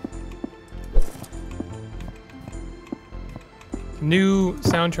 New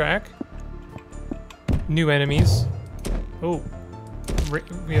soundtrack. New enemies. Oh,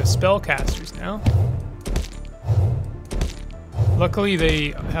 we have spellcasters now. Luckily,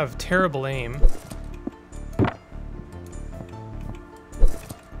 they have terrible aim.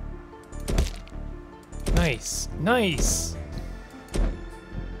 Nice, nice.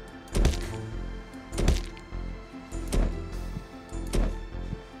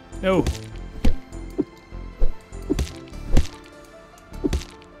 No.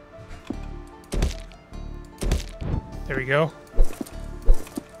 There we go.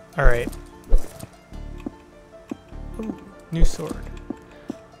 All right. Ooh, new sword.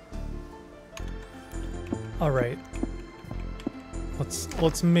 All right.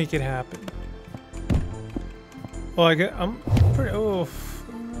 Let's make it happen. Well, I'm pretty. Oh,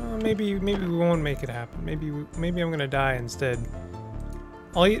 maybe we won't make it happen. Maybe I'm gonna die instead.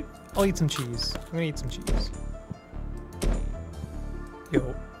 I'll eat some cheese. I'm gonna eat some cheese.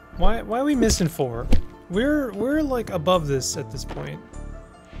 Yo, why are we missing 4? We're like above this at this point.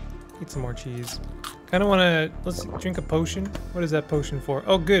 Eat some more cheese. Kind of want to. Let's drink a potion. What is that potion for?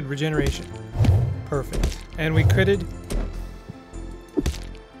 Oh, good, regeneration. Perfect. And we critted.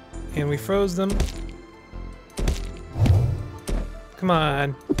 And we froze them. Come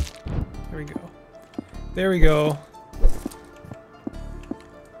on. There we go. There we go.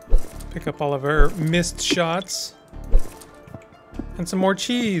 Pick up all of our missed shots. And some more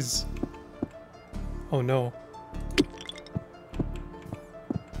cheese. Oh no.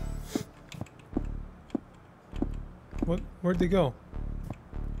 Where'd they go?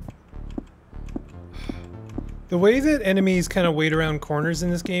 The way that enemies kind of wait around corners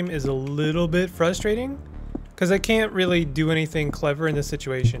in this game is a little bit frustrating, because I can't really do anything clever in this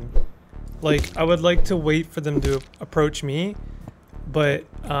situation. Like, I would like to wait for them to approach me, but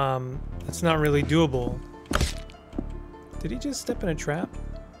it's not really doable. Did he just step in a trap?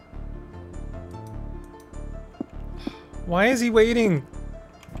 Why is he waiting?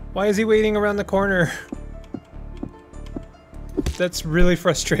 Why is he waiting around the corner? That's really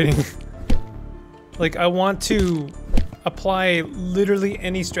frustrating. Like, I want to apply literally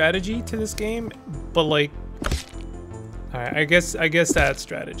any strategy to this game, but like, alright, I guess that's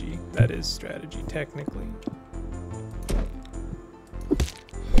strategy. That is strategy, technically.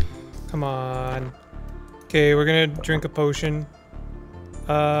 Come on. Okay, we're gonna drink a potion.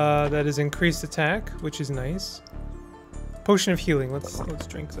 That is increased attack, which is nice. Potion of healing. Let's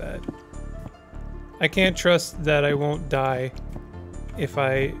drink that. I can't trust that I won't die if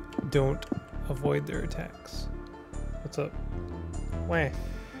I don't avoid their attacks. What's up? Wah.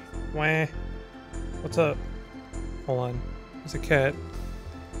 Wah. What's up? Hold on. There's a cat.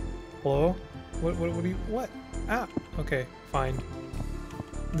 Hello? What do you... What? Ah! Okay, fine.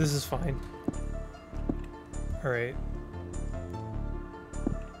 This is fine. Alright.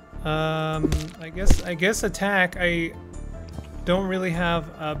 I guess attack. I don't really have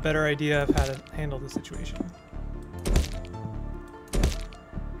a better idea of how to handle the situation.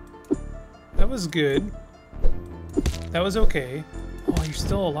 That was good. That was okay. Oh, you're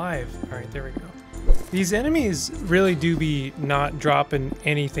still alive. Alright, there we go. These enemies really do be not dropping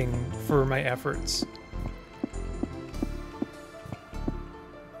anything for my efforts.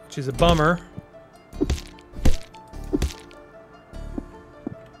 Which is a bummer.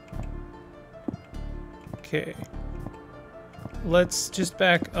 Okay. Let's just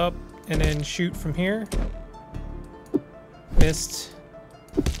back up and then shoot from here. Missed.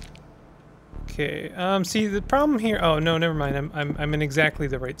 Okay. See the problem here. Oh no, never mind. I'm in exactly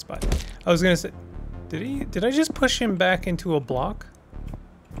the right spot. I was gonna say, did I just push him back into a block?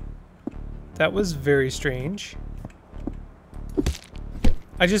 That was very strange.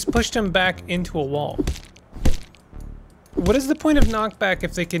 I just pushed him back into a wall. What is the point of knockback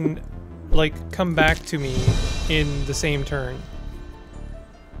if they can, like, come back to me in the same turn?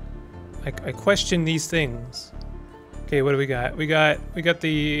 I question these things. Okay, what do we got? We got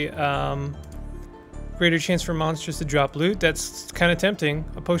the greater chance for monsters to drop loot. That's kind of tempting.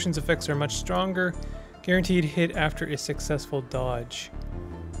 A potion's effects are much stronger. Guaranteed hit after a successful dodge.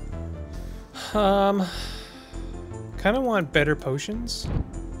 Kind of want better potions.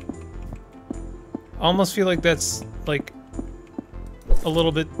 I almost feel like that's like a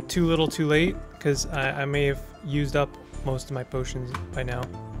little bit too little too late, because I may have used up most of my potions by now.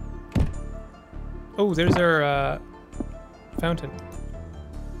 Oh, there's our fountain.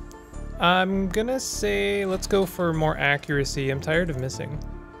 I'm gonna say let's go for more accuracy. I'm tired of missing.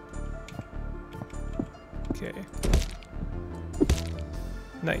 Okay.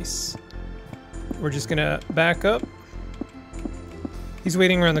 Nice. We're just gonna back up. He's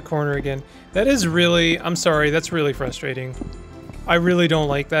waiting around the corner again. That is really, I'm sorry, that's really frustrating. I really don't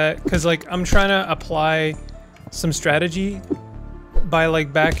like that, because like I'm trying to apply some strategy by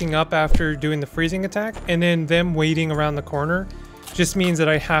like backing up after doing the freezing attack, and then them waiting around the corner just means that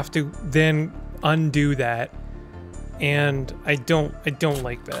I have to then undo that, and I don't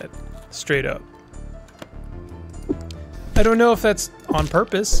like that, straight up. I don't know if that's on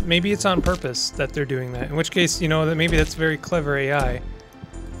purpose. Maybe it's on purpose that they're doing that, in which case, you know, that maybe that's very clever AI.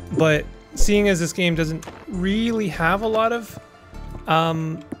 But seeing as this game doesn't really have a lot of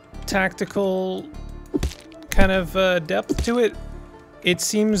tactical kind of depth to it, it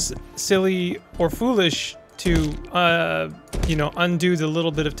seems silly or foolish to, you know, undo the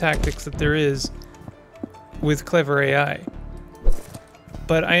little bit of tactics that there is with clever AI.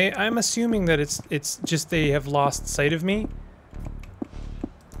 But I'm assuming that it's just they have lost sight of me.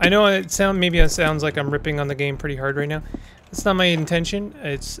 I know maybe it sounds like I'm ripping on the game pretty hard right now. That's not my intention.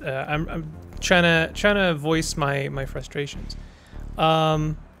 It's I'm trying to voice my frustrations.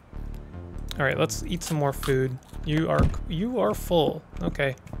 All right, let's eat some more food. You are full.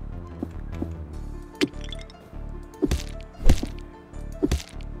 Okay.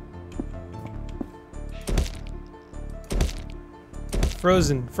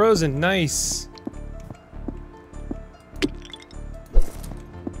 Frozen, nice.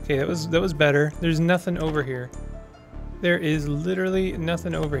 Okay, that was better. There's nothing over here. There is literally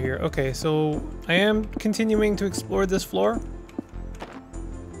nothing over here. Okay, so I am continuing to explore this floor.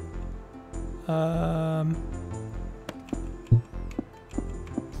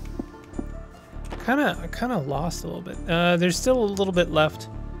 Kind of lost a little bit. There's still a little bit left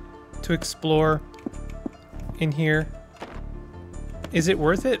to explore in here. Is it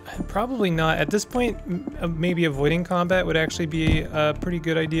worth it? Probably not. At this point, maybe avoiding combat would actually be a pretty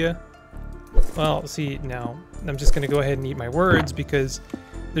good idea. Well, see, now I'm just going to go ahead and eat my words because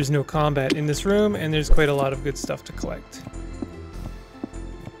there's no combat in this room and there's quite a lot of good stuff to collect.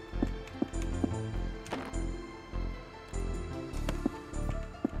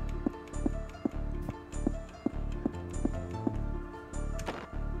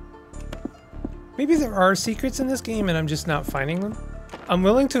 Maybe there are secrets in this game and I'm just not finding them. I'm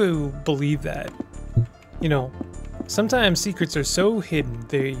willing to believe that. You know, sometimes secrets are so hidden,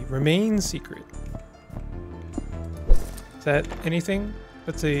 they remain secret. Is that anything?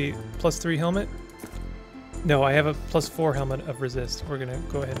 That's a +3 helmet? No, I have a +4 helmet of resist. We're gonna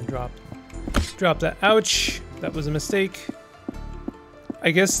go ahead and drop that. Ouch! That was a mistake. I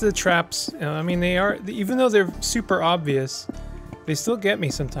guess the traps, I mean, they are, even though they're super obvious, they still get me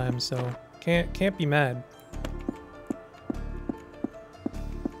sometimes, so can't be mad.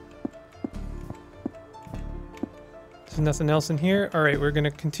 There's nothing else in here. All right, we're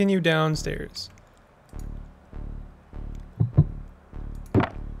gonna continue downstairs.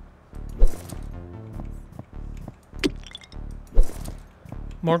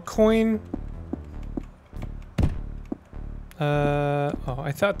 More coin. Oh,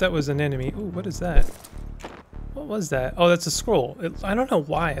 I thought that was an enemy. Ooh, what is that? What was that? Oh, that's a scroll. I don't know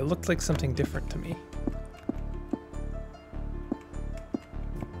why. It looked like something different to me.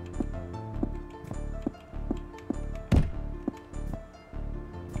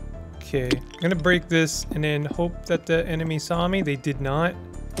 Okay, I'm gonna break this and then hope that the enemy saw me. They did not.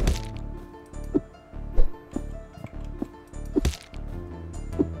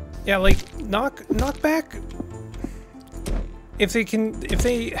 Yeah, like knockback. If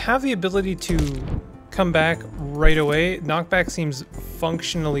they have the ability to come back right away, knockback seems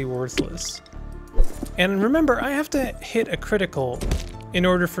functionally worthless. And remember, I have to hit a critical in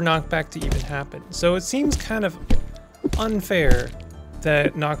order for knockback to even happen. So it seems kind of unfair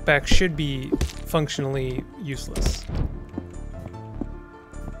that knockback should be functionally useless.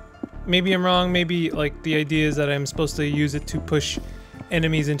 Maybe I'm wrong, maybe like the idea is that I'm supposed to use it to push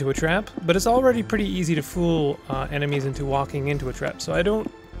enemies into a trap, but it's already pretty easy to fool enemies into walking into a trap, so I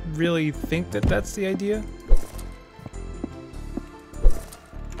don't really think that that's the idea.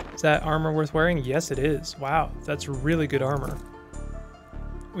 Is that armor worth wearing? Yes, it is. Wow, that's really good armor.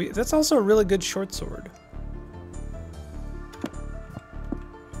 That's also a really good short sword.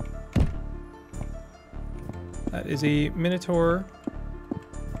 That is a Minotaur.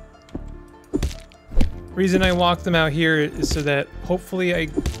 Reason I walk them out here is so that hopefully I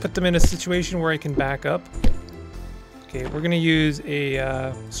put them in a situation where I can back up. Okay, we're gonna use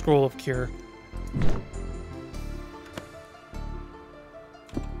a scroll of cure.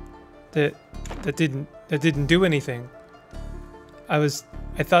 That didn't do anything. I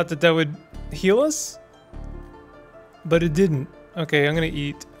thought that would heal us, but it didn't. Okay, I'm gonna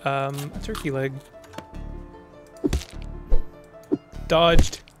eat a turkey leg.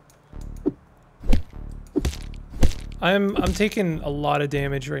 Dodged. I'm taking a lot of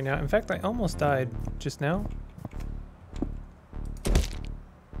damage right now. In fact, I almost died just now.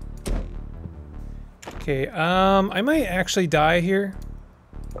 Okay, I might actually die here.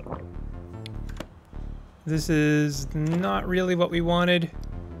 This is not really what we wanted.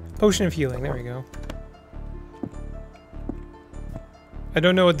 Potion of healing, there we go. I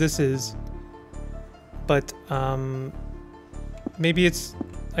don't know what this is, but maybe it's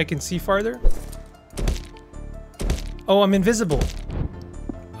I can see farther. Oh, I'm invisible.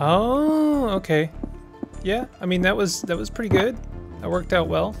 Oh, okay. Yeah, I mean that was pretty good. That worked out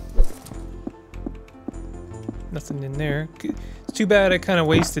well. Nothing in there. It's too bad I kind of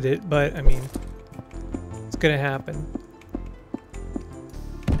wasted it, but I mean, it's gonna happen.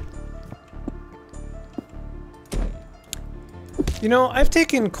 You know, I've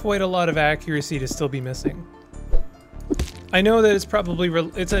taken quite a lot of accuracy to still be missing. I know that it's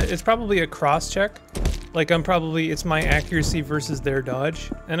probably a cross check. Like it's my accuracy versus their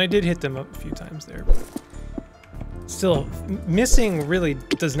dodge, and I did hit them a few times there, but still, missing really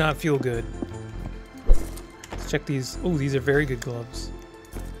does not feel good. Let's check these. Oh, these are very good gloves.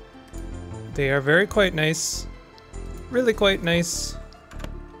 They are quite nice. Really quite nice.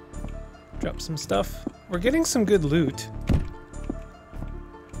 Drop some stuff. We're getting some good loot.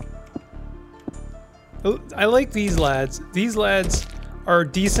 Oh, I like these lads. These lads are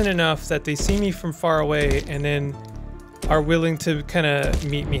decent enough that they see me from far away and then are willing to kind of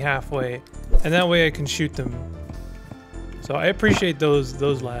meet me halfway, and that way I can shoot them. So I appreciate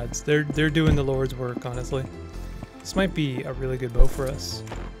those lads. They're doing the Lord's work, honestly. This might be a really good bow for us.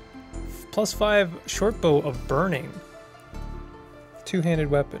 +5 short bow of burning.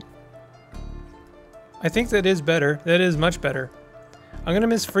 Two-handed weapon. I think that is better. That is much better. I'm gonna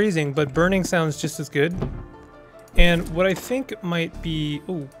miss freezing, but burning sounds just as good. And what I think might be,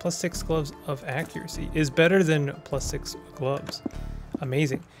 oh, +6 gloves of accuracy is better than +6 gloves.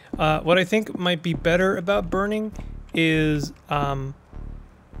 Amazing. What I think might be better about burning is,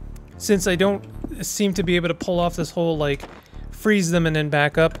 since I don't seem to be able to pull off this whole, like, freeze them and then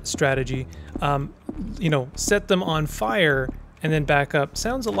back up strategy, you know, set them on fire and then back up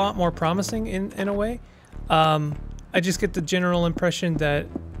sounds a lot more promising in a way. I just get the general impression that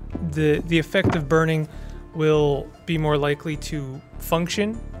the effect of burning will be more likely to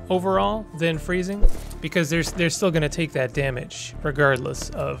function overall than freezing, because they're still going to take that damage regardless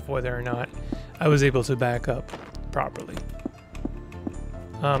of whether or not I was able to back up properly.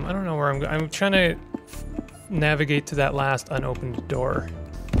 I don't know where I'm trying to navigate to that last unopened door,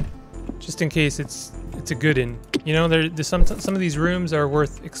 just in case it's a good one. You know, there's some of these rooms are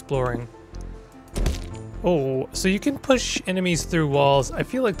worth exploring. Oh, so you can push enemies through walls. I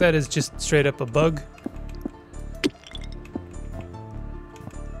feel like that is just straight up a bug.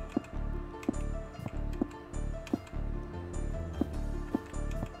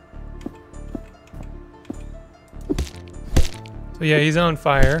 So yeah, he's on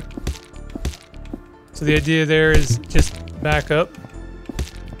fire. So the idea there is just back up.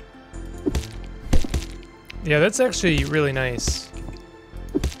 Yeah, that's actually really nice.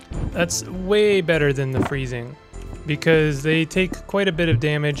 That's way better than the freezing, because they take quite a bit of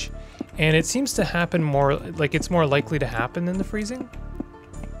damage, And it seems to happen more, like it's more likely to happen than the freezing.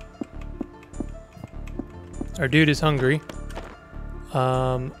 Our dude is hungry.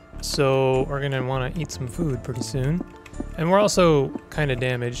 So we're gonna wanna eat some food pretty soon. And we're also kind of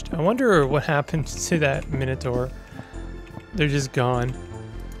damaged. I wonder what happened to that Minotaur. They're just gone.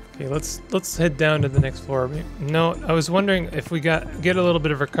 Okay, let's head down to the next floor. No, I was wondering if we get a little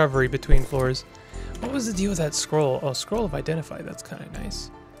bit of recovery between floors. What was the deal with that scroll? Oh, scroll of identify, that's kind of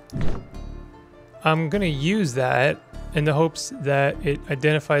nice. I'm gonna use that in the hopes that it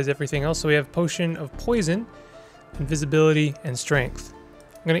identifies everything else. So we have potion of poison, invisibility, and strength.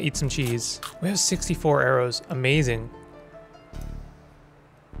 I'm gonna eat some cheese. We have 64 arrows, amazing.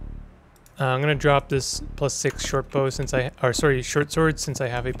 I'm gonna drop this +6 short bow since short sword since I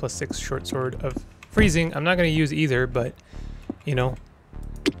have a +6 short sword of freezing. I'm not gonna use either, but you know,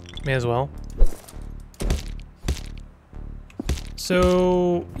 may as well.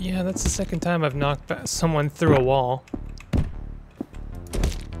 So yeah, that's the second time I've knocked someone through a wall.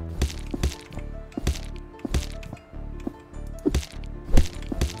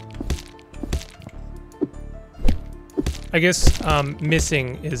 I guess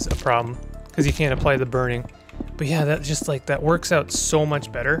missing is a problem because you can't apply the burning. But yeah, that just like that works out so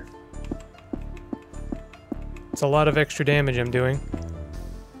much better. It's a lot of extra damage I'm doing.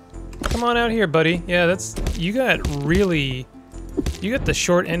 Come on out here, buddy. Yeah, you got the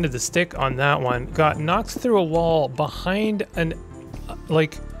short end of the stick on that one. Got knocked through a wall behind an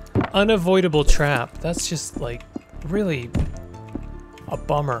like unavoidable trap. That's just like really a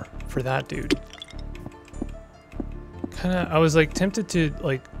bummer for that dude. I was like tempted to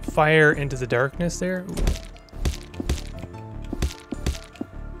like fire into the darkness there. Ooh.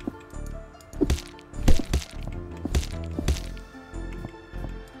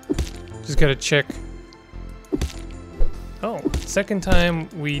 Just gotta check. Oh, second or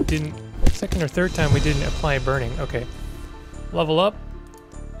third time we didn't apply burning. Okay. Level up.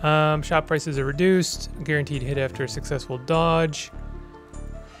 Shop prices are reduced. Guaranteed hit after a successful dodge.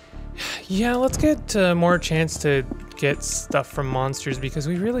 Yeah, let's get more chance to get stuff from monsters because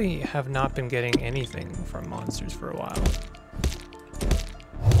we really have not been getting anything from monsters for a while.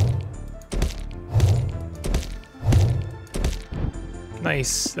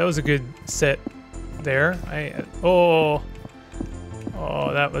 Nice. That was a good set there. Oh,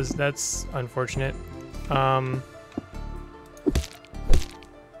 that's unfortunate.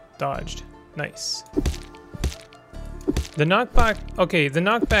 Dodged. Nice. The knockback, okay, the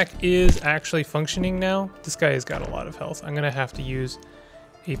knockback is actually functioning now. This guy has got a lot of health. I'm gonna have to use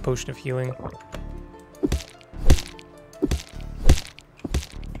a potion of healing.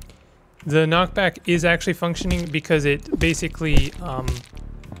 The knockback is actually functioning because it basically,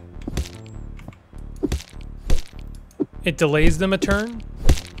 it delays them a turn.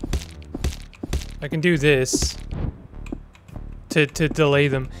 I can do this to delay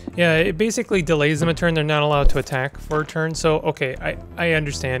them. Yeah, it basically delays them a turn. They're not allowed to attack for a turn. So, okay, I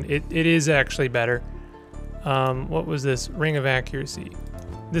understand. It is actually better. What was this? Ring of accuracy.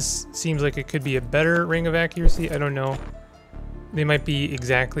 This seems like it could be a better ring of accuracy. I don't know. They might be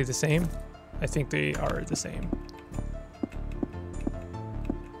exactly the same. I think they are the same.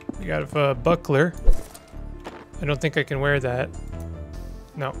 We got a buckler. I don't think I can wear that.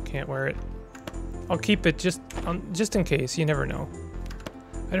 No, can't wear it. I'll keep it just in case. You never know.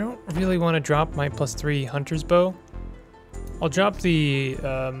 I don't really want to drop my +3 hunter's bow. I'll drop the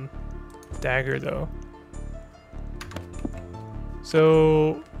dagger though.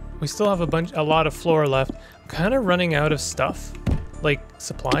 So we still have a lot of floor left. I'm kind of running out of stuff, like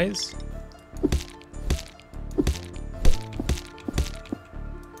supplies.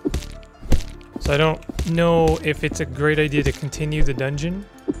 So I don't know if it's a great idea to continue the dungeon.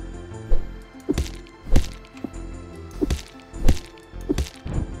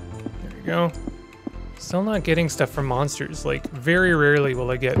 There we go. Still not getting stuff from monsters. Like, very rarely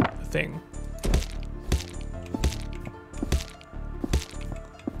will I get a thing.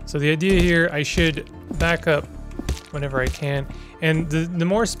 So the idea here, I should back up whenever I can. And the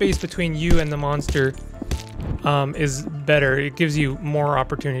more space between you and the monster is better. It gives you more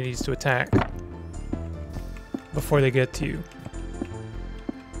opportunities to attack before they get to you.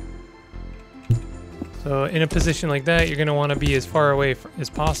 So in a position like that, you're going to want to be as far away as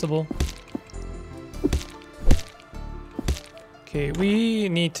possible. Okay, we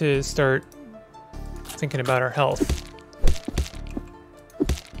need to start thinking about our health.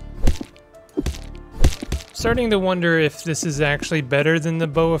 Starting to wonder if this is actually better than the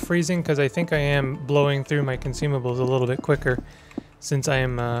bow of freezing, because I think I am blowing through my consumables a little bit quicker since I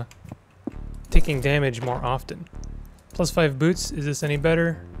am taking damage more often. +5 boots, is this any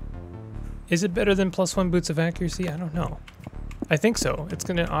better? Is it better than +1 boots of accuracy? I don't know. I think so. It's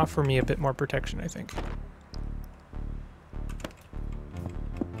going to offer me a bit more protection, I think.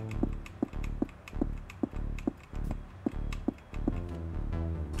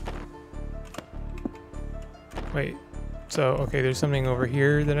 Wait. So, okay, there's something over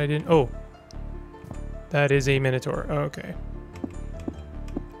here that I didn't... Oh. That is a Minotaur. Oh, okay.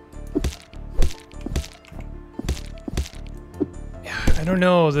 Yeah, I don't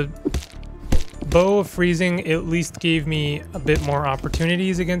know. The Bow of Freezing at least gave me a bit more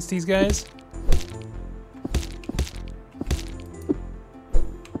opportunities against these guys.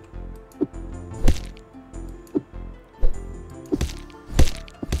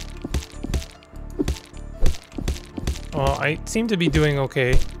 Well, I seem to be doing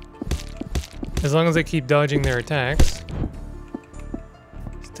okay. As long as I keep dodging their attacks.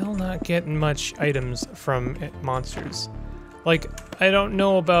 Still not getting much items from monsters. Like, I don't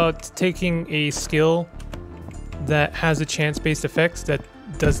know about taking a skill that has a chance-based effects that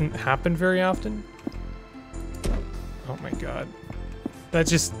doesn't happen very often. Oh my god. That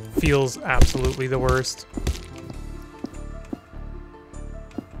just feels absolutely the worst.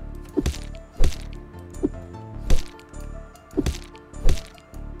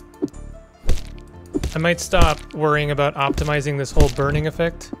 I might stop worrying about optimizing this whole burning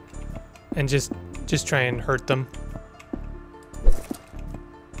effect and just try and hurt them.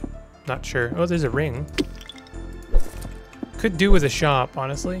 Not sure. Oh, there's a ring. Could do with a shop,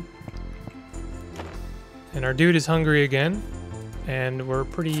 honestly. And our dude is hungry again, and we're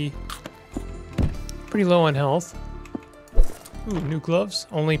pretty low on health. Ooh, new gloves.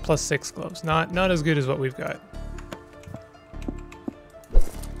 Only +6 gloves. Not as good as what we've got.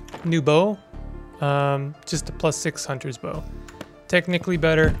 New bow. Just a +6 hunter's bow. Technically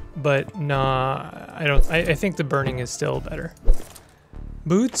better, but nah, I think the burning is still better.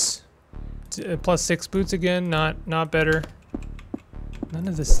 Boots, +6 boots again, not better. None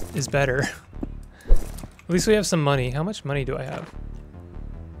of this is better. At least we have some money. How much money do I have?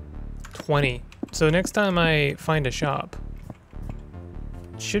 20. So next time I find a shop,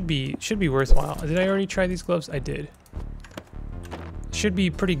 should be worthwhile. Did I already try these gloves? I did. Should be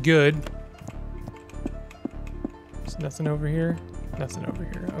pretty good. There's nothing over here. Nothing over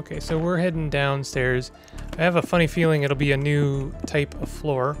here. Okay, so we're heading downstairs. I have a funny feeling it'll be a new type of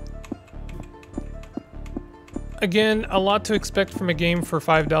floor. Again, a lot to expect from a game for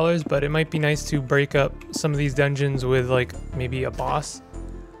 $5, but it might be nice to break up some of these dungeons with like maybe a boss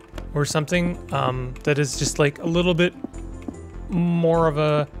or something that is just like a little bit more of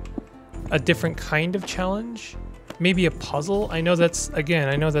a different kind of challenge. Maybe a puzzle. I know that's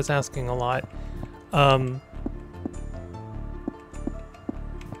asking a lot.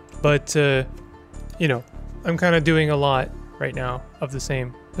 But, you know, I'm kind of doing a lot right now of the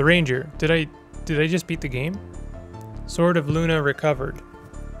same. The Ranger. Did I just beat the game? Sword of Luna recovered.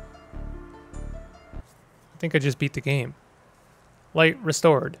 I think I just beat the game. Light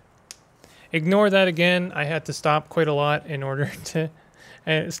restored. Ignore that again. I had to stop quite a lot in order to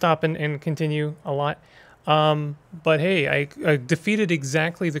stop and continue a lot. But hey, I defeated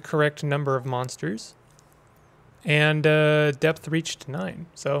exactly the correct number of monsters. And depth reached 9.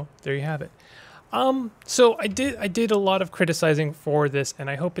 So there you have it. So I did a lot of criticizing for this, and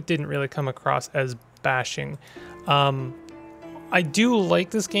I hope it didn't really come across as bashing. I do like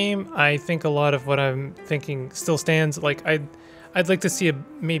this game. I think a lot of what I'm thinking still stands. Like I'd like to see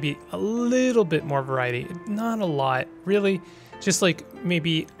maybe a little bit more variety. Not a lot, really. Just like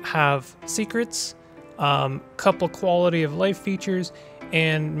maybe have secrets, couple quality of life features,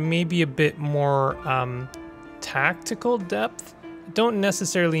 and maybe a bit more tactical depth. Don't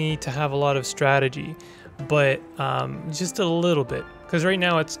necessarily need to have a lot of strategy, but just a little bit, because right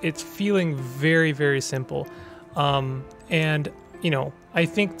now it's feeling very, very simple. And you know, I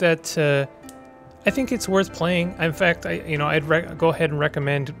think that I think it's worth playing. In fact, I'd go ahead and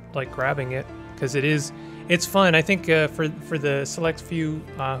recommend like grabbing it, because it's fun. I think for the select few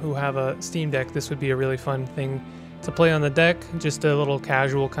who have a Steam Deck, this would be a really fun thing to play on the deck. Just a little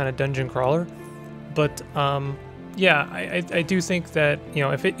casual kind of dungeon crawler. But yeah, I do think that, you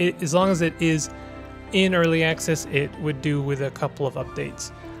know, if it as long as it is in early access, it would do with a couple of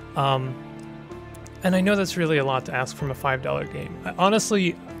updates. And I know that's really a lot to ask from a $5 game.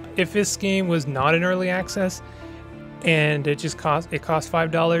 Honestly, if this game was not in early access and it cost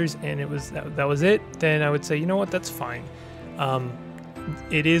 $5 and that was it, then I would say, you know what, that's fine.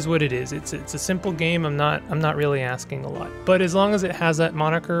 It is what it is. It's a simple game. I'm not really asking a lot. But as long as it has that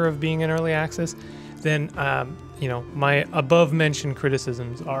moniker of being in early access, then you know, my above mentioned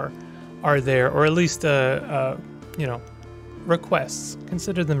criticisms are there, or at least you know, requests.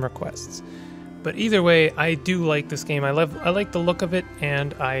 Consider them requests. But either way, I do like this game. I like the look of it,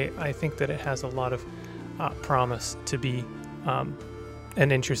 and I think that it has a lot of promise to be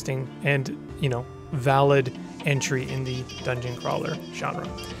an interesting and, you know, valid entry in the dungeon crawler genre.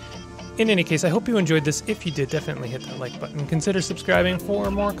 In any case, I hope you enjoyed this. If you did, definitely hit that like button. Consider subscribing for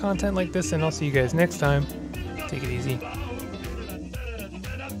more content like this, and I'll see you guys next time. Take it easy.